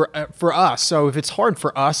things for us, so if it's hard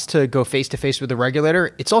for us to go face-to-face with the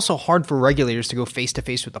regulator, it's also hard for regulators to go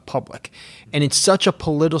face-to-face with the public. And it's such a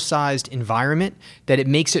politicized environment that it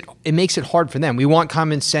makes it hard for them. We want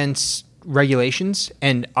common sense regulations,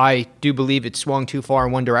 and I do believe it's swung too far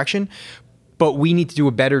in one direction, but we need to do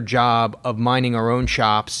a better job of minding our own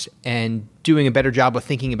shops and doing a better job of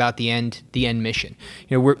thinking about the end mission.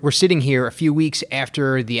 We're sitting here a few weeks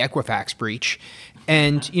after the Equifax breach,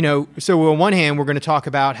 and so on one hand we're going to talk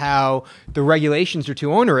about how the regulations are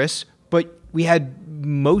too onerous, but we had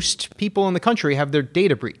most people in the country have their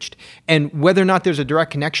data breached, and whether or not there's a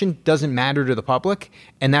direct connection doesn't matter to the public,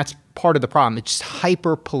 and that's part of the problem. It's just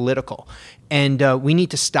hyper political. And we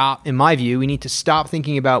need to stop, in my view,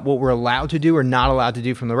 thinking about what we're allowed to do or not allowed to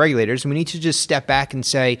do from the regulators. And we need to just step back and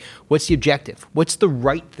say, what's the objective? What's the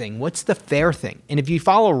right thing? What's the fair thing? And if you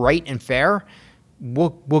follow right and fair,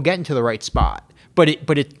 we'll get into the right spot. But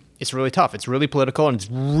it's really tough. It's really political, and it's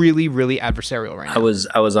really, really adversarial right now.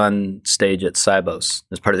 I was on stage at Sibos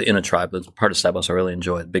as part of the InnoTribe. It's part of Sibos I really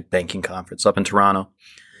enjoyed, the big banking conference up in Toronto.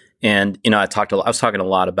 And, I was talking a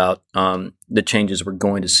lot about the changes we're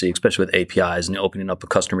going to see, especially with APIs and the opening up of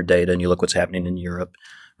customer data. And you look what's happening in Europe,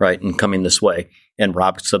 right, and coming this way. And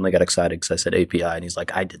Rob suddenly got excited because I said API. And he's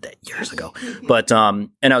like, I did that years ago. But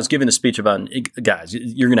and I was giving a speech about, guys,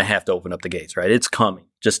 you're going to have to open up the gates, right? It's coming.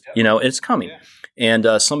 Just, it's coming. Yeah.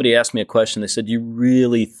 And somebody asked me a question. They said, you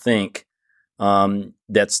really think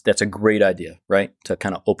that's a great idea, right, to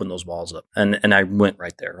kind of open those walls up? And I went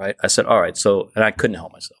right there, right? I said, all right. So, and I couldn't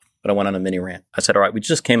help myself. But I went on a mini rant. I said, all right, we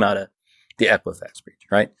just came out of the Equifax breach,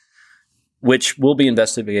 right? Which will be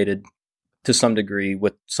investigated to some degree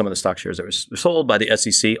with some of the stock shares that were sold by the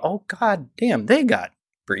SEC. Oh, God damn, they got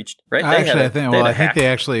breached, right? Actually, I think they hack.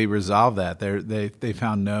 actually resolved that. They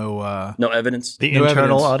found no No evidence. The No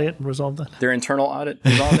internal evidence. audit resolved that. Their internal audit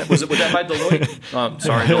resolved that. Was that by Deloitte?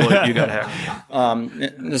 Sorry, Deloitte, you got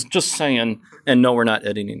hacked. Just saying. And no, we're not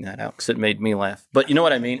editing that out because it made me laugh. But you know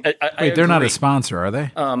what I mean? Wait, they're not a sponsor, are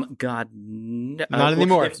they? God, no, Not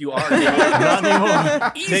anymore. If you are, not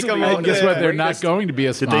anymore. Take them Well, off. guess what? They're not going to be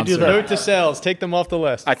a sponsor. they do that? Note to sales. Take them off the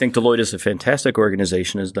list. I think Deloitte is a fantastic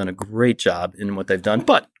organization, has done a great job in what they've done.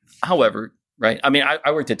 But, however, right? I mean,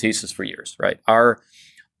 I worked at TSYS for years, right?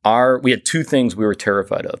 We had two things we were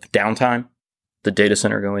terrified of: downtime, the data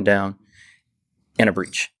center going down, and a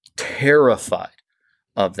breach. Terrified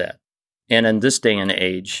of that. And in this day and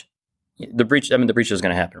age, the breach is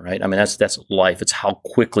going to happen, right? I mean, that's life. It's how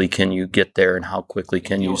quickly can you get there and how quickly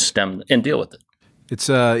can you stem and deal with it. It's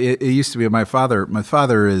it used to be my father. My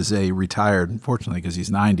father is a retired, unfortunately, because he's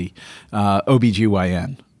 90,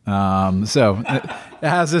 OBGYN. So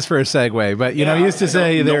how's this for a segue? But he used to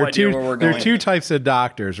say there are two types of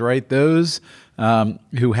doctors, right? Those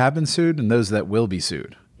who have been sued and those that will be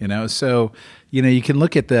sued. So you can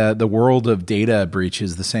look at the world of data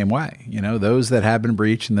breaches the same way. Those that have been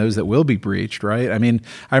breached and those that will be breached, right? I mean,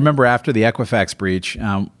 I remember after the Equifax breach,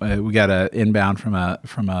 we got an inbound from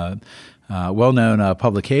a well-known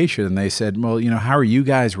publication, and they said, well, how are you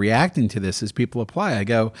guys reacting to this as people apply? I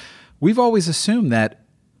go, we've always assumed that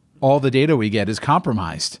all the data we get is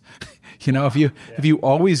compromised. If you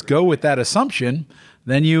always go with that assumption,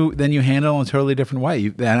 then you handle it in a totally different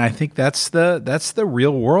way. And I think that's the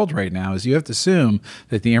real world right now, is you have to assume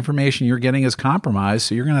that the information you're getting is compromised,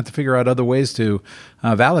 so you're going to have to figure out other ways to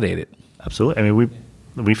validate it. Absolutely. I mean,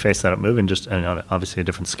 we faced that at Moving, just on obviously a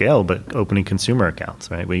different scale, but opening consumer accounts,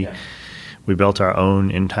 right? We built our own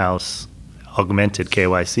in-house augmented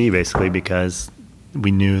KYC basically because we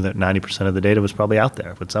knew that 90% of the data was probably out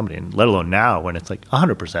there with somebody, and let alone now when it's like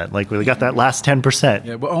 100%. Like we got that last 10%.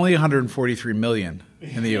 Yeah, but only 143 million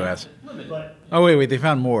in the U.S. Oh, wait, they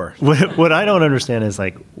found more. What I don't understand is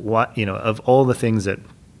like what, of all the things that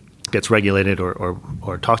gets regulated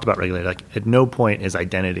or talked about regulated, like at no point is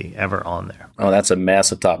identity ever on there. Oh, that's a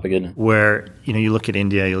massive topic, isn't it? Where, you look at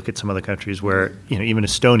India, you look at some other countries where, even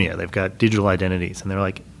Estonia, they've got digital identities, and they're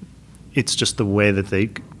like, it's just the way that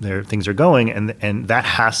their things are going, and that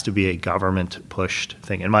has to be a government-pushed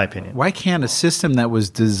thing, in my opinion. Why can't a system that was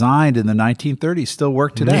designed in the 1930s still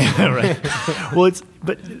work today? Yeah, right.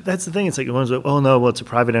 But that's the thing. It's like everyone's like, oh no, well it's a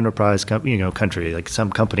private enterprise, country. Like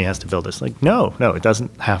some company has to build this. Like no, it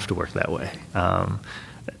doesn't have to work that way.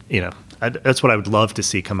 That's what I would love to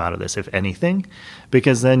see come out of this, if anything,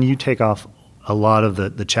 because then you take off a lot of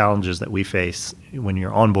the challenges that we face when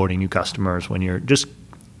you're onboarding new customers, when you're just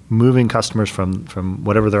moving customers from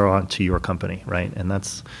whatever they're on to your company, right? And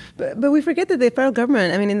that's... But we forget that the federal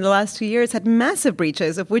government, in the last 2 years, had massive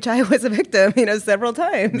breaches, of which I was a victim, several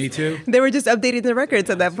times. Me too. They were just updating the records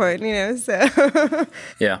at that point, so...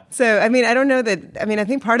 Yeah. So, I don't know that... I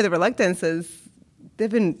think part of the reluctance is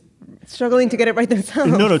they've been struggling to get it right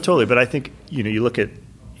themselves. No, totally. But I think, you look at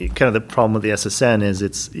kind of the problem with the SSN is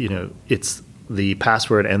it's the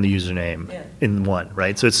password and the username in one,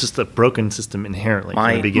 right? So it's just a broken system inherently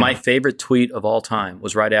from the beginning. My favorite tweet of all time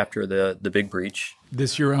was right after the big breach.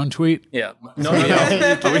 This your own tweet? Yeah. No.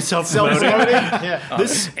 Are we self-promoting? Yeah.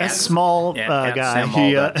 This small guy.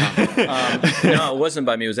 No, it wasn't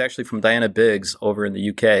by me. It was actually from Diana Biggs over in the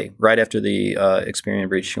UK. Right after the Experian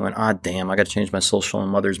breach, she went, damn, I got to change my social and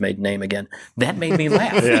mother's maiden name again. That made me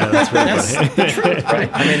laugh. Yeah, that's the truth, right?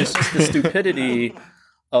 It's just the stupidity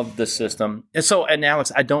of the system. And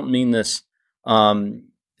Alex, I don't mean this. I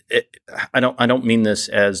don't mean this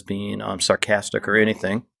as being sarcastic or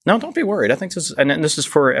anything. No, don't be worried. I think this is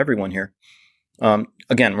for everyone here.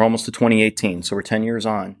 Again, we're almost to 2018, so we're 10 years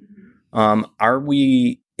on. Are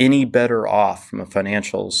we any better off from a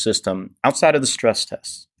financial system outside of the stress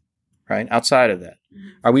tests? Right, outside of that,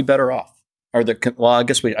 are we better off? I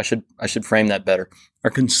guess I should frame that better. Are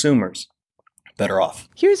consumers better off?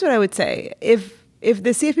 Here's what I would say: if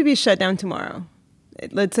the CFPB is shut down tomorrow,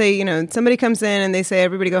 let's say somebody comes in and they say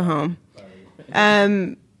everybody go home.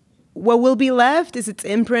 What will be left is its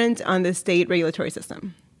imprint on the state regulatory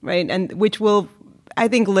system, right? And which will, I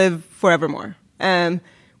think, live forevermore.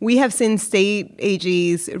 We have seen state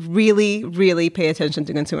AGs really, really pay attention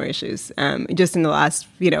to consumer issues just in the last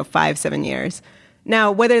 5-7 years. Now,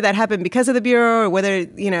 whether that happened because of the Bureau or whether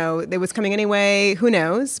it was coming anyway, who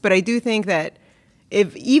knows? But I do think that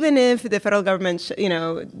even if the federal government,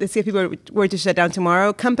 the CFPB were to shut down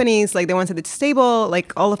tomorrow, companies like the ones that it's stable,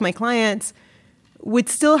 like all of my clients, would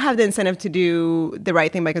still have the incentive to do the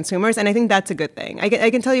right thing by consumers. And I think that's a good thing.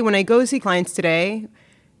 I can tell you when I go see clients today,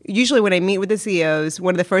 usually when I meet with the CEOs,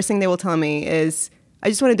 one of the first things they will tell me is, I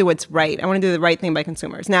just want to do what's right. I want to do the right thing by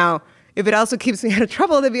consumers. Now, if it also keeps me out of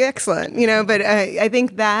trouble, that'd be excellent, but I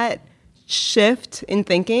think that shift in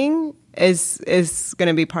thinking is going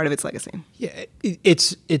to be part of its legacy. Yeah,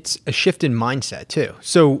 it's a shift in mindset too.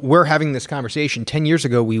 So we're having this conversation 10 years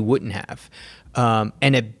ago, we wouldn't have.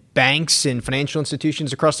 And at banks and financial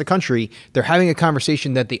institutions across the country, they're having a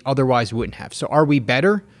conversation that they otherwise wouldn't have. So are we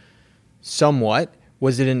better? Somewhat.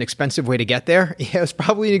 Was it an expensive way to get there? Yeah, it was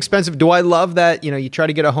probably expensive. Do I love that, you try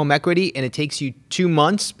to get a home equity and it takes you 2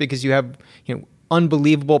 months because you have,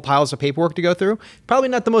 unbelievable piles of paperwork to go through? Probably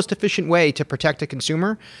not the most efficient way to protect a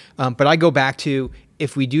consumer. But I go back to,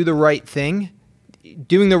 if we do the right thing,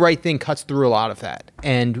 doing the right thing cuts through a lot of that.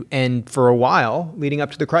 And for a while, leading up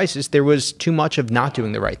to the crisis, there was too much of not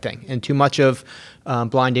doing the right thing and too much of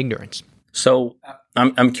blind ignorance. So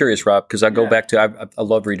I'm curious, Rob, because I go back to, I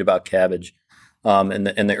love reading about Cabbage in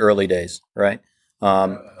the early days, right?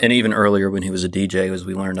 And even earlier when he was a DJ, as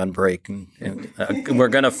we learned on break, and we're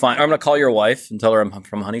going to find, I'm going to call your wife and tell her I'm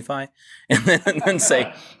from Honeyfi, and then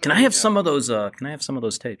say, can I have some of those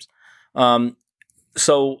tapes?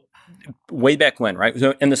 So way back when, right?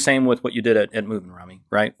 And the same with what you did at Movement, Rami,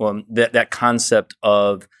 right? Well, that concept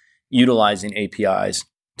of utilizing APIs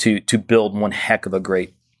to build one heck of a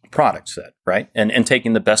great product set, right? And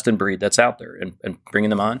taking the best in breed that's out there and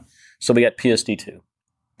bringing them on. So we got PSD2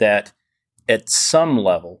 that at some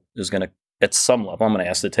level I'm going to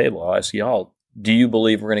ask the table, I'll ask y'all, do you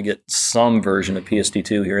believe we're going to get some version of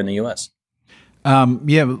PSD2 here in the U.S.?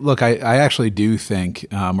 Yeah, look, I actually do think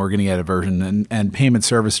we're going to get a version and payment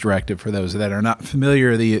service directive, for those that are not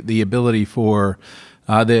familiar, the ability for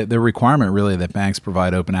the requirement really that banks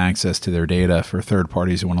provide open access to their data for third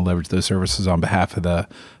parties who want to leverage those services on behalf of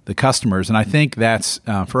the customers. And I think that's,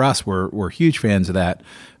 for us, we're huge fans of that.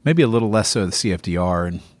 Maybe a little less so the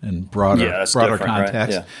CFDR and broader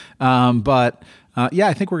context. Right? Yeah.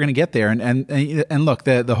 I think we're going to get there. And look,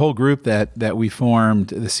 the whole group that we formed,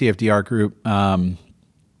 the CFDR group, I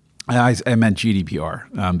meant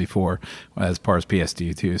GDPR before, as part of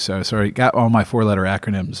PSD2. So sorry, got all my 4-letter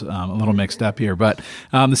acronyms a little mixed up here. But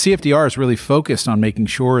the CFDR is really focused on making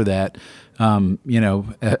sure that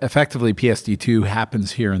effectively PSD2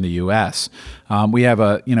 happens here in the U.S. We have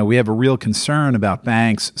a real concern about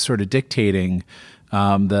banks sort of dictating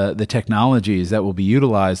the technologies that will be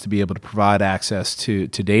utilized to be able to provide access to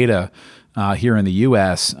data here in the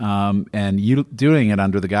U.S. And doing it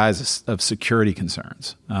under the guise of security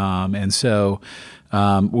concerns. And so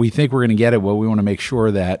we think we're going to get it. Well, we want to make sure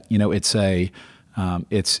that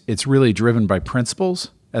it's really driven by principles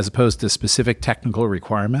as opposed to specific technical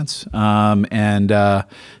requirements. And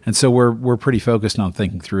so we're pretty focused on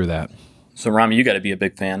thinking through that. So Rami, you got to be a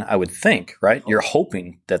big fan, I would think, right? You're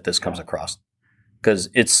hoping that this comes across, because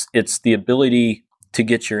it's the ability to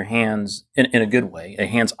get your hands in a good way,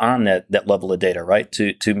 hands on that level of data, right?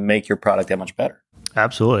 To make your product that much better.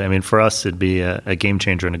 Absolutely. I mean, for us, it'd be a game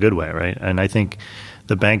changer in a good way, right? And I think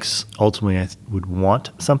the banks ultimately would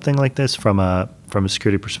want something like this from a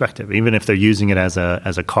security perspective, even if they're using it as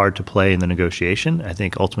a card to play in the negotiation. I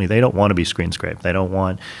think ultimately they don't want to be screen scraped. They don't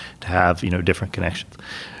want to have different connections.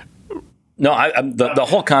 No, the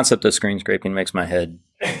whole concept of screen scraping makes my head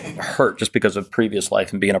hurt just because of previous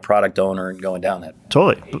life and being a product owner and going down that.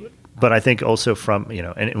 Totally. But I think also from,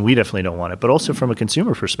 and we definitely don't want it, but also from a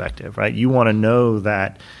consumer perspective, right? You want to know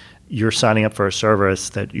that you're signing up for a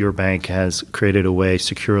service that your bank has created a way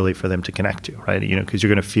securely for them to connect to, right? Because you're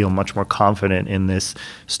going to feel much more confident in this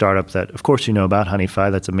startup that, of course, you know about,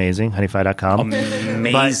 Honeyfi. That's amazing. Honeyfi.com.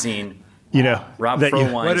 Amazing. But, Rob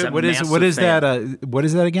Frohwein what is that? What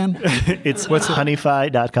is that again? It's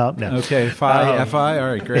honeyfi.com. No. Okay, Fi.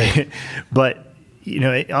 All right, great. But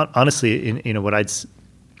honestly, what I'd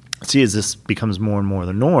see as this becomes more and more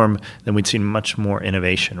the norm, then we'd see much more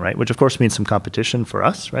innovation, right? Which of course means some competition for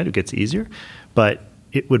us, right? It gets easier, but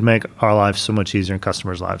it would make our lives so much easier and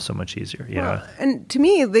customers' lives so much easier. Well, and to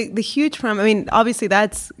me, the huge promise, I mean, obviously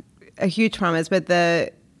that's a huge promise, but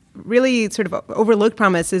the really sort of overlooked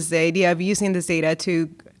promise is the idea of using this data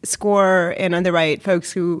to score and underwrite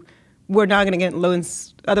folks who were not going to get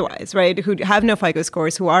loans otherwise, right? Who have no FICO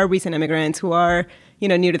scores, who are recent immigrants, who are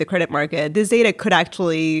new to the credit market. This data could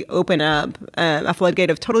actually open up a floodgate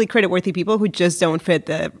of totally credit-worthy people who just don't fit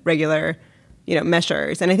the regular,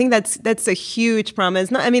 measures. And I think that's a huge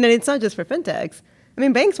promise. And it's not just for fintechs. I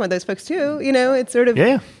mean, banks want those folks too. It's sort of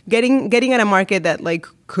getting at a market that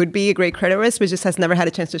could be a great credit risk, but just has never had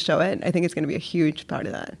a chance to show it. I think it's going to be a huge part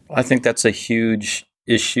of that. I think that's a huge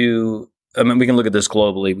issue. I mean, we can look at this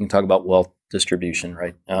globally. We can talk about wealth distribution,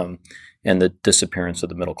 right, and the disappearance of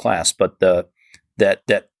the middle class. But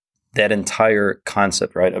that that entire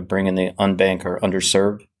concept, right, of bringing the unbanked or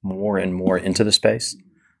underserved more and more into the space.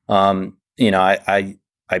 I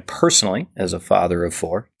personally, as a father of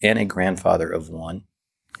 4 and a grandfather of 1,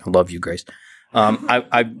 I love you, Grace.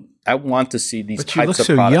 I want to see these types of products. But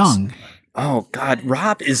you look so young. Oh God,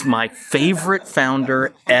 Rob is my favorite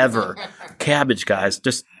founder ever. Cabbage guys,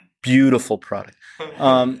 just beautiful product.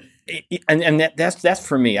 That's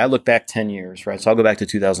for me. I look back 10 years, right? So I'll go back to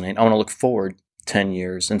 2008. I want to look forward 10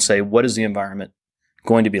 years and say, what is the environment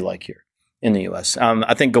going to be like here in the U.S.?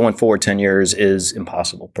 I think going forward 10 years is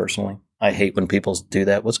impossible, personally. I hate when people do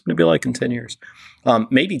that. What's it going to be like in 10 years?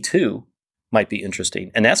 Maybe 2 might be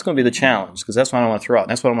interesting. And that's going to be the challenge, because that's what I want to throw out.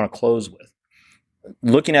 And that's what I want to close with.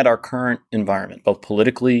 Looking at our current environment, both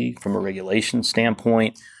politically, from a regulation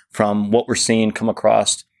standpoint, from what we're seeing come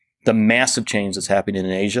across the massive change that's happening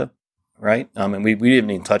in Asia, right? And we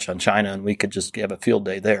didn't even touch on China, and we could just have a field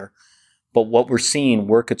day there. But what we're seeing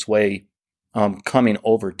work its way coming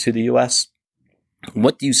over to the U.S.,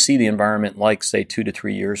 what do you see the environment like, say, 2 to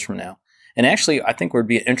 3 years from now? And actually, I think would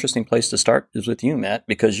be an interesting place to start is with you, Matt,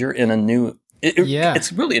 because you're in a new,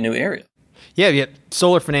 it's really a new area. Yeah.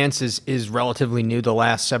 Solar finance is relatively new the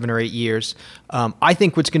last 7 or 8 years. I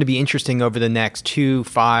think what's going to be interesting over the next 2,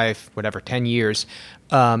 5, 10 years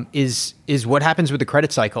is what happens with the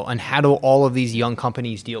credit cycle and how do all of these young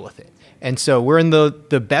companies deal with it. And so we're in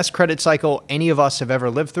the best credit cycle any of us have ever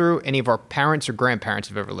lived through, any of our parents or grandparents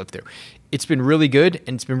have ever lived through. It's been really good,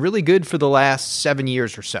 and it's been really good for the last 7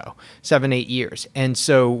 years or so, 7, 8 years. And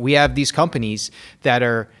so we have these companies that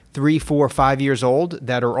are 3, 4, 5 years old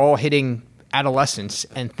that are all hitting adolescence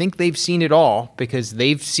and think they've seen it all because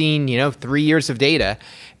they've seen, 3 years of data,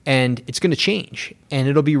 and it's going to change. And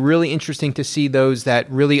it'll be really interesting to see those that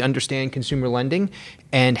really understand consumer lending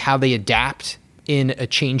and how they adapt in a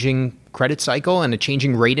changing credit cycle and a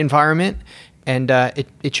changing rate environment. And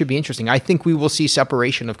it should be interesting. I think we will see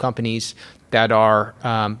separation of companies that are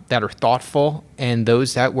thoughtful and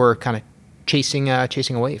those that were kind of chasing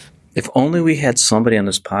a wave. If only we had somebody on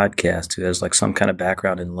this podcast who has like some kind of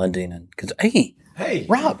background in lending. And because hey,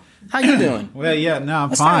 Rob, how you doing? Well, yeah, no,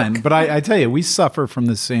 I'm fine. But I tell you, we suffer from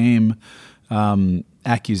the same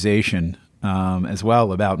accusation as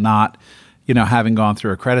well about not, having gone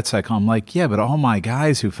through a credit cycle. I'm like, yeah, but all my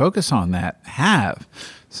guys who focus on that have.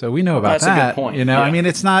 So we know about that's that. That's a good point. I mean,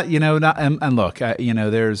 it's not, and look,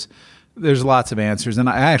 there's lots of answers. And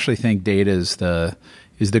I actually think data is the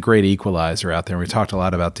great equalizer out there. We talked a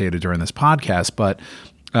lot about data during this podcast, but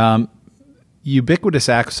ubiquitous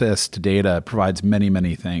access to data provides many,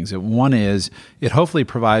 many things. One is it hopefully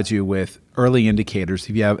provides you with early indicators.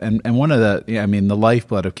 If you have, and one of the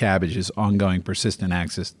lifeblood of Kabbage is ongoing persistent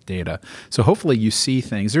access to data. So hopefully you see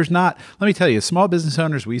things. Let me tell you, small business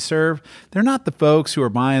owners we serve, they're not the folks who are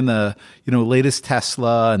buying the, latest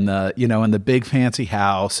Tesla and and the big fancy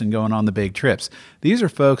house and going on the big trips. These are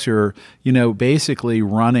folks who are, basically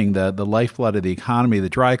running the lifeblood of the economy, the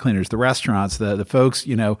dry cleaners, the restaurants, the folks,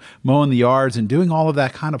 mowing the yards and doing all of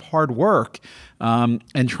that kind of hard work. And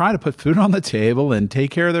trying to put food on the table and take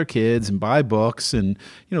care of their kids and buy books and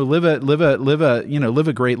live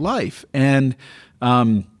a great life. And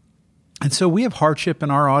so we have hardship in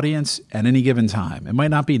our audience at any given time. It might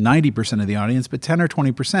not be 90% of the audience, but 10 or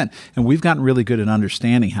 20%. And we've gotten really good at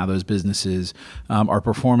understanding how those businesses are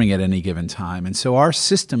performing at any given time. And so our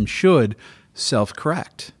system should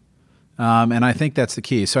self-correct. And I think that's the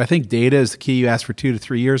key. So I think data is the key. You asked for 2 to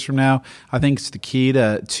 3 years from now. I think it's the key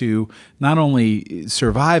to not only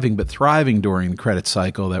surviving but thriving during the credit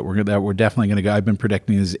cycle that we're definitely going to go. I've been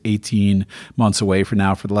predicting is 18 months away from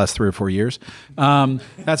now for the last 3 or 4 years.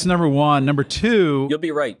 That's number one. Number two, you'll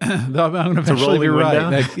be right. I'm going to eventually be right.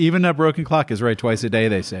 Like, even a broken clock is right twice a day,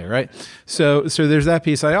 they say, right? So there's that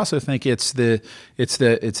piece. I also think it's the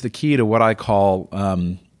key to what I call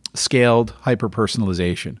scaled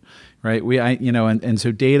hyper-personalization. Right. And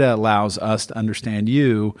so data allows us to understand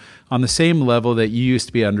you on the same level that you used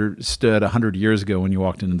to be understood 100 years ago when you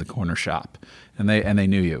walked into the corner shop and they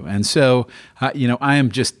knew you. And so, I am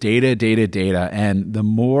just data. And the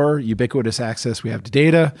more ubiquitous access we have to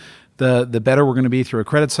data, the better we're going to be through a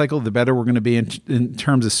credit cycle, the better we're going to be in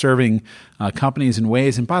terms of serving companies in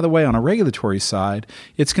ways. And by the way, on a regulatory side,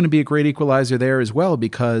 it's going to be a great equalizer there as well,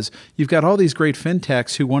 because you've got all these great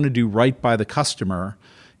fintechs who want to do right by the customer.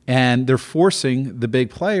 And they're forcing the big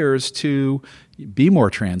players to be more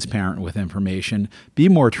transparent with information, be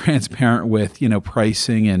more transparent with,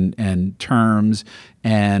 pricing and terms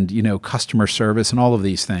and, customer service and all of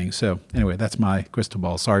these things. So anyway, that's my crystal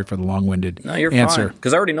ball. Sorry for the long-winded No, you're answer. fine.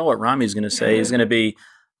 Because I already know what Rami's going to say. He's going to be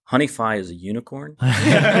Honeyfi is a unicorn.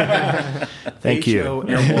 Thank you.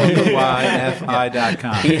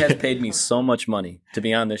 HONYFI.com. He has paid me so much money to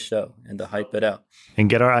be on this show and to hype it out. And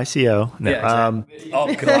get our ICO. No, Yeah, exactly.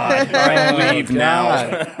 Oh, God. All right, leave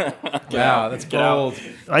now. Wow, that's bold.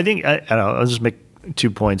 I think, I don't know, I'll just make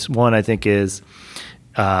 2 points. One, I think is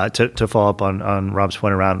to follow up on Rob's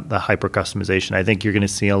point around the hyper customization. I think you're going to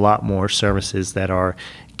see a lot more services that are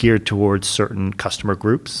geared towards certain customer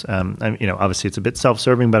groups. Obviously it's a bit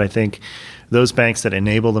self-serving, but I think those banks that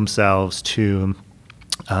enable themselves to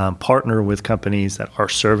partner with companies that are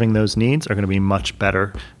serving those needs are going to be much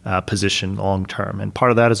better positioned long term. And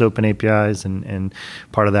part of that is open APIs, and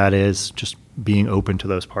part of that is just being open to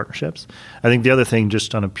those partnerships. I think the other thing,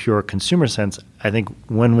 just on a pure consumer sense, I think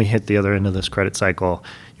when we hit the other end of this credit cycle,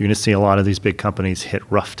 you're going to see a lot of these big companies hit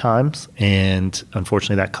rough times. And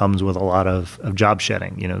unfortunately, that comes with a lot of job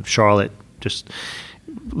shedding. Charlotte just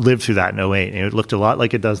lived through that in 2008. It looked a lot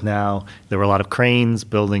like it does now. There were a lot of cranes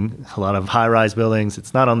building a lot of high-rise buildings.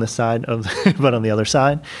 It's not on this side but on the other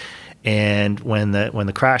side. And when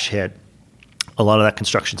the crash hit, a lot of that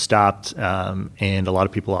construction stopped, and a lot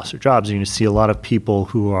of people lost their jobs. And you see a lot of people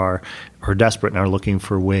who are desperate and are looking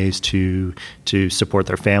for ways to support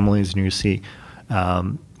their families. And you see,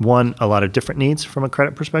 one, a lot of different needs from a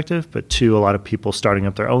credit perspective, but two, a lot of people starting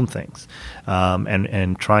up their own things,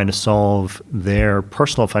 and trying to solve their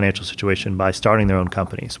personal financial situation by starting their own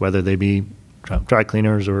companies, whether they be dry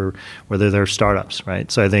cleaners or whether they're startups,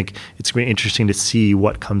 right? So I think it's going to be interesting to see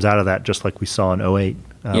what comes out of that, just like we saw in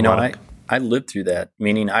 2008. I lived through that,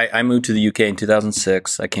 meaning I moved to the UK in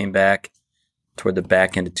 2006. I came back toward the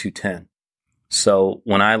back end of 2010. So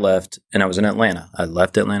when I left, and I was in Atlanta, I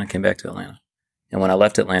left Atlanta, came back to Atlanta. And when I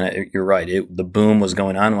left Atlanta, you're right, the boom was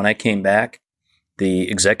going on. When I came back, the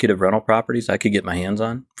executive rental properties I could get my hands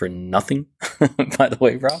on for nothing, by the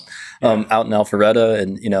way, Rob, out in Alpharetta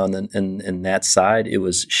and that side, it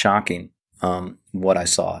was shocking what I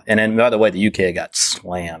saw. And then, by the way, the UK got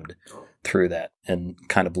slammed through that and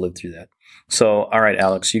kind of lived through that. So, all right,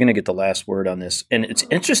 Alex, you're going to get the last word on this. And it's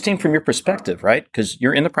interesting from your perspective, right? Because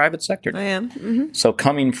you're in the private sector now. I am. Mm-hmm. So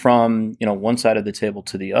coming from, one side of the table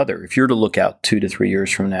to the other, if you're to look out 2 to 3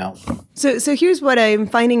 years from now. So here's what I'm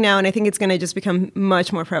finding now, and I think it's going to just become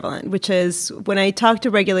much more prevalent, which is when I talk to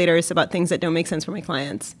regulators about things that don't make sense for my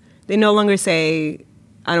clients, they no longer say,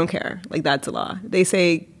 I don't care, like that's a law. They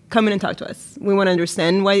say, come in and talk to us. We want to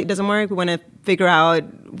understand why it doesn't work. We want to figure out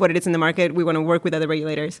what it is in the market. We want to work with other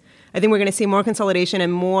regulators. I think we're going to see more consolidation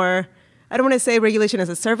and more, I don't want to say regulation as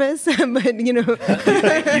a service, but You can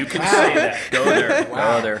say that. Go there.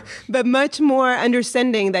 Wow. Go there. but much more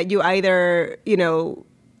understanding that you either,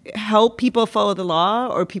 help people follow the law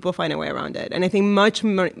or people find a way around it. And I think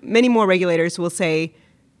many more regulators will say,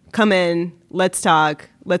 come in, let's talk,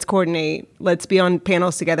 let's coordinate, let's be on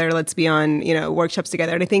panels together, let's be on, workshops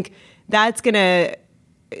together. And I think I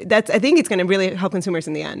think it's going to really help consumers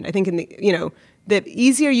in the end. I think the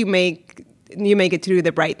easier you make it to do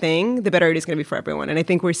the right thing, the better it is going to be for everyone. And I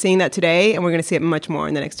think we're seeing that today, and we're going to see it much more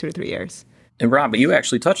in the next 2 to 3 years. And Rob, you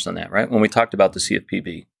actually touched on that, right? When we talked about the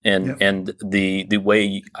CFPB and the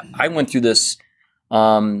way I went through this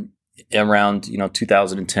around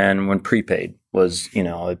 2010 when prepaid was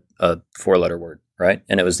a 4-letter word, right?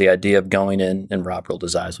 And it was the idea of going in, and Rob rolled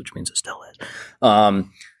his eyes, which means it still is.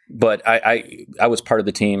 But I was part of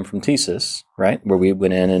the team from TSYS, right, where we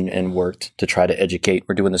went in and worked to try to educate.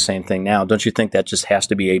 We're doing the same thing now. Don't you think that just has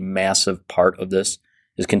to be a massive part of this,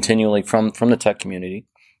 is continually from the tech community?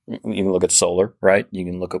 You can look at solar, right? You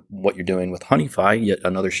can look at what you're doing with Honeyfi, yet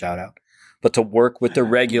another shout out. But to work with the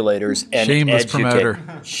regulators and Shameless educate. promoter.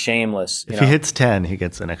 Shameless. If he hits 10, he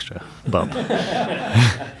gets an extra bump.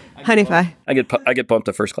 Honeyfi. I get bumped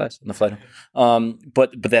to first class on the flight home.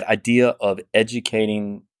 But that idea of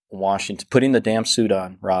educating Washington, putting the damn suit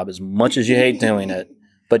on, Rob, as much as you hate doing it,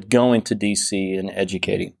 but going to D.C. and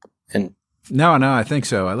educating. And No, I think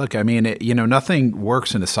so. Look, nothing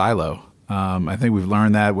works in a silo. I think we've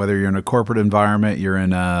learned that whether you're in a corporate environment, you're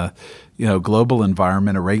in a global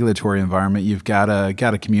environment, a regulatory environment, you've got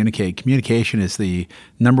to communicate. Communication is the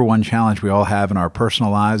number one challenge we all have in our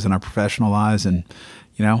personal lives and our professional lives, and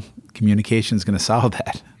communication is going to solve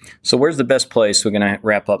that. so where's the best place? We're going to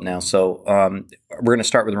wrap up now. So we're going to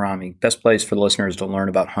start with Rami. Best place for the listeners to learn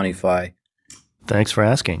about Honeyfi. Thanks for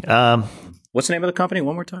asking. What's the name of the company?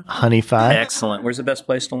 One more time. Honeyfi. Excellent. Where's the best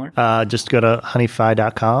place to learn? Just go to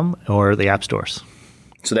honeyfi.com or the app stores.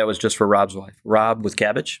 So that was just for Rob's wife. Rob with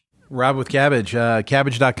cabbage? Rob with Cabbage,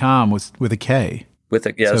 cabbage.com with a K. With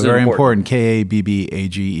a, yeah, So this is very important,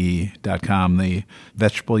 KABBAGE.com, the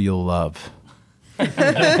vegetable you'll love.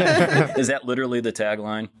 Is that literally the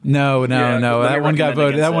tagline? No. Yeah, let me That one got recommend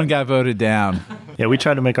voted. against That one that. got voted down. Yeah, we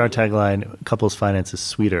tried to make our tagline "Couples Finance is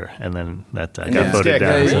sweeter," and then that got Yeah. voted Stick.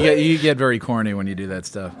 down. You get very corny when you do that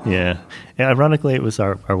stuff. Yeah. And ironically, it was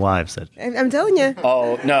our wives that. I'm telling you.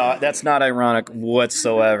 Oh, no, that's not ironic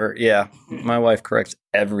whatsoever. Yeah, my wife corrects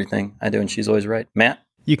everything I do, and she's always right. Matt?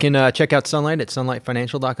 You can check out Sunlight at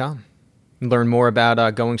sunlightfinancial.com and learn more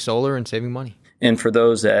about going solar and saving money. And for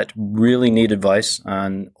those that really need advice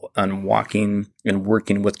on walking and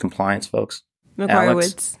working with compliance folks, Macquarie Alex?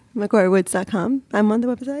 Woods. MacquarieWoods.com. I'm on the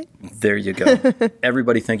website. There you go.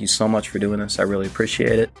 Everybody, thank you so much for doing this. I really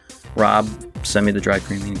appreciate it. Rob, send me the dry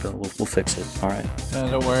cleaning bill. We'll fix it. All right.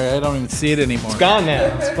 Don't worry, I don't even see it anymore. It's gone now.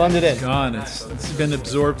 It's blended in. Gone. It's been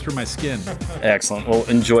absorbed through my skin. Excellent. Well,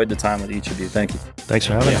 enjoyed the time with each of you. Thank you. Thanks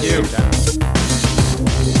for having us.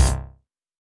 Thank you.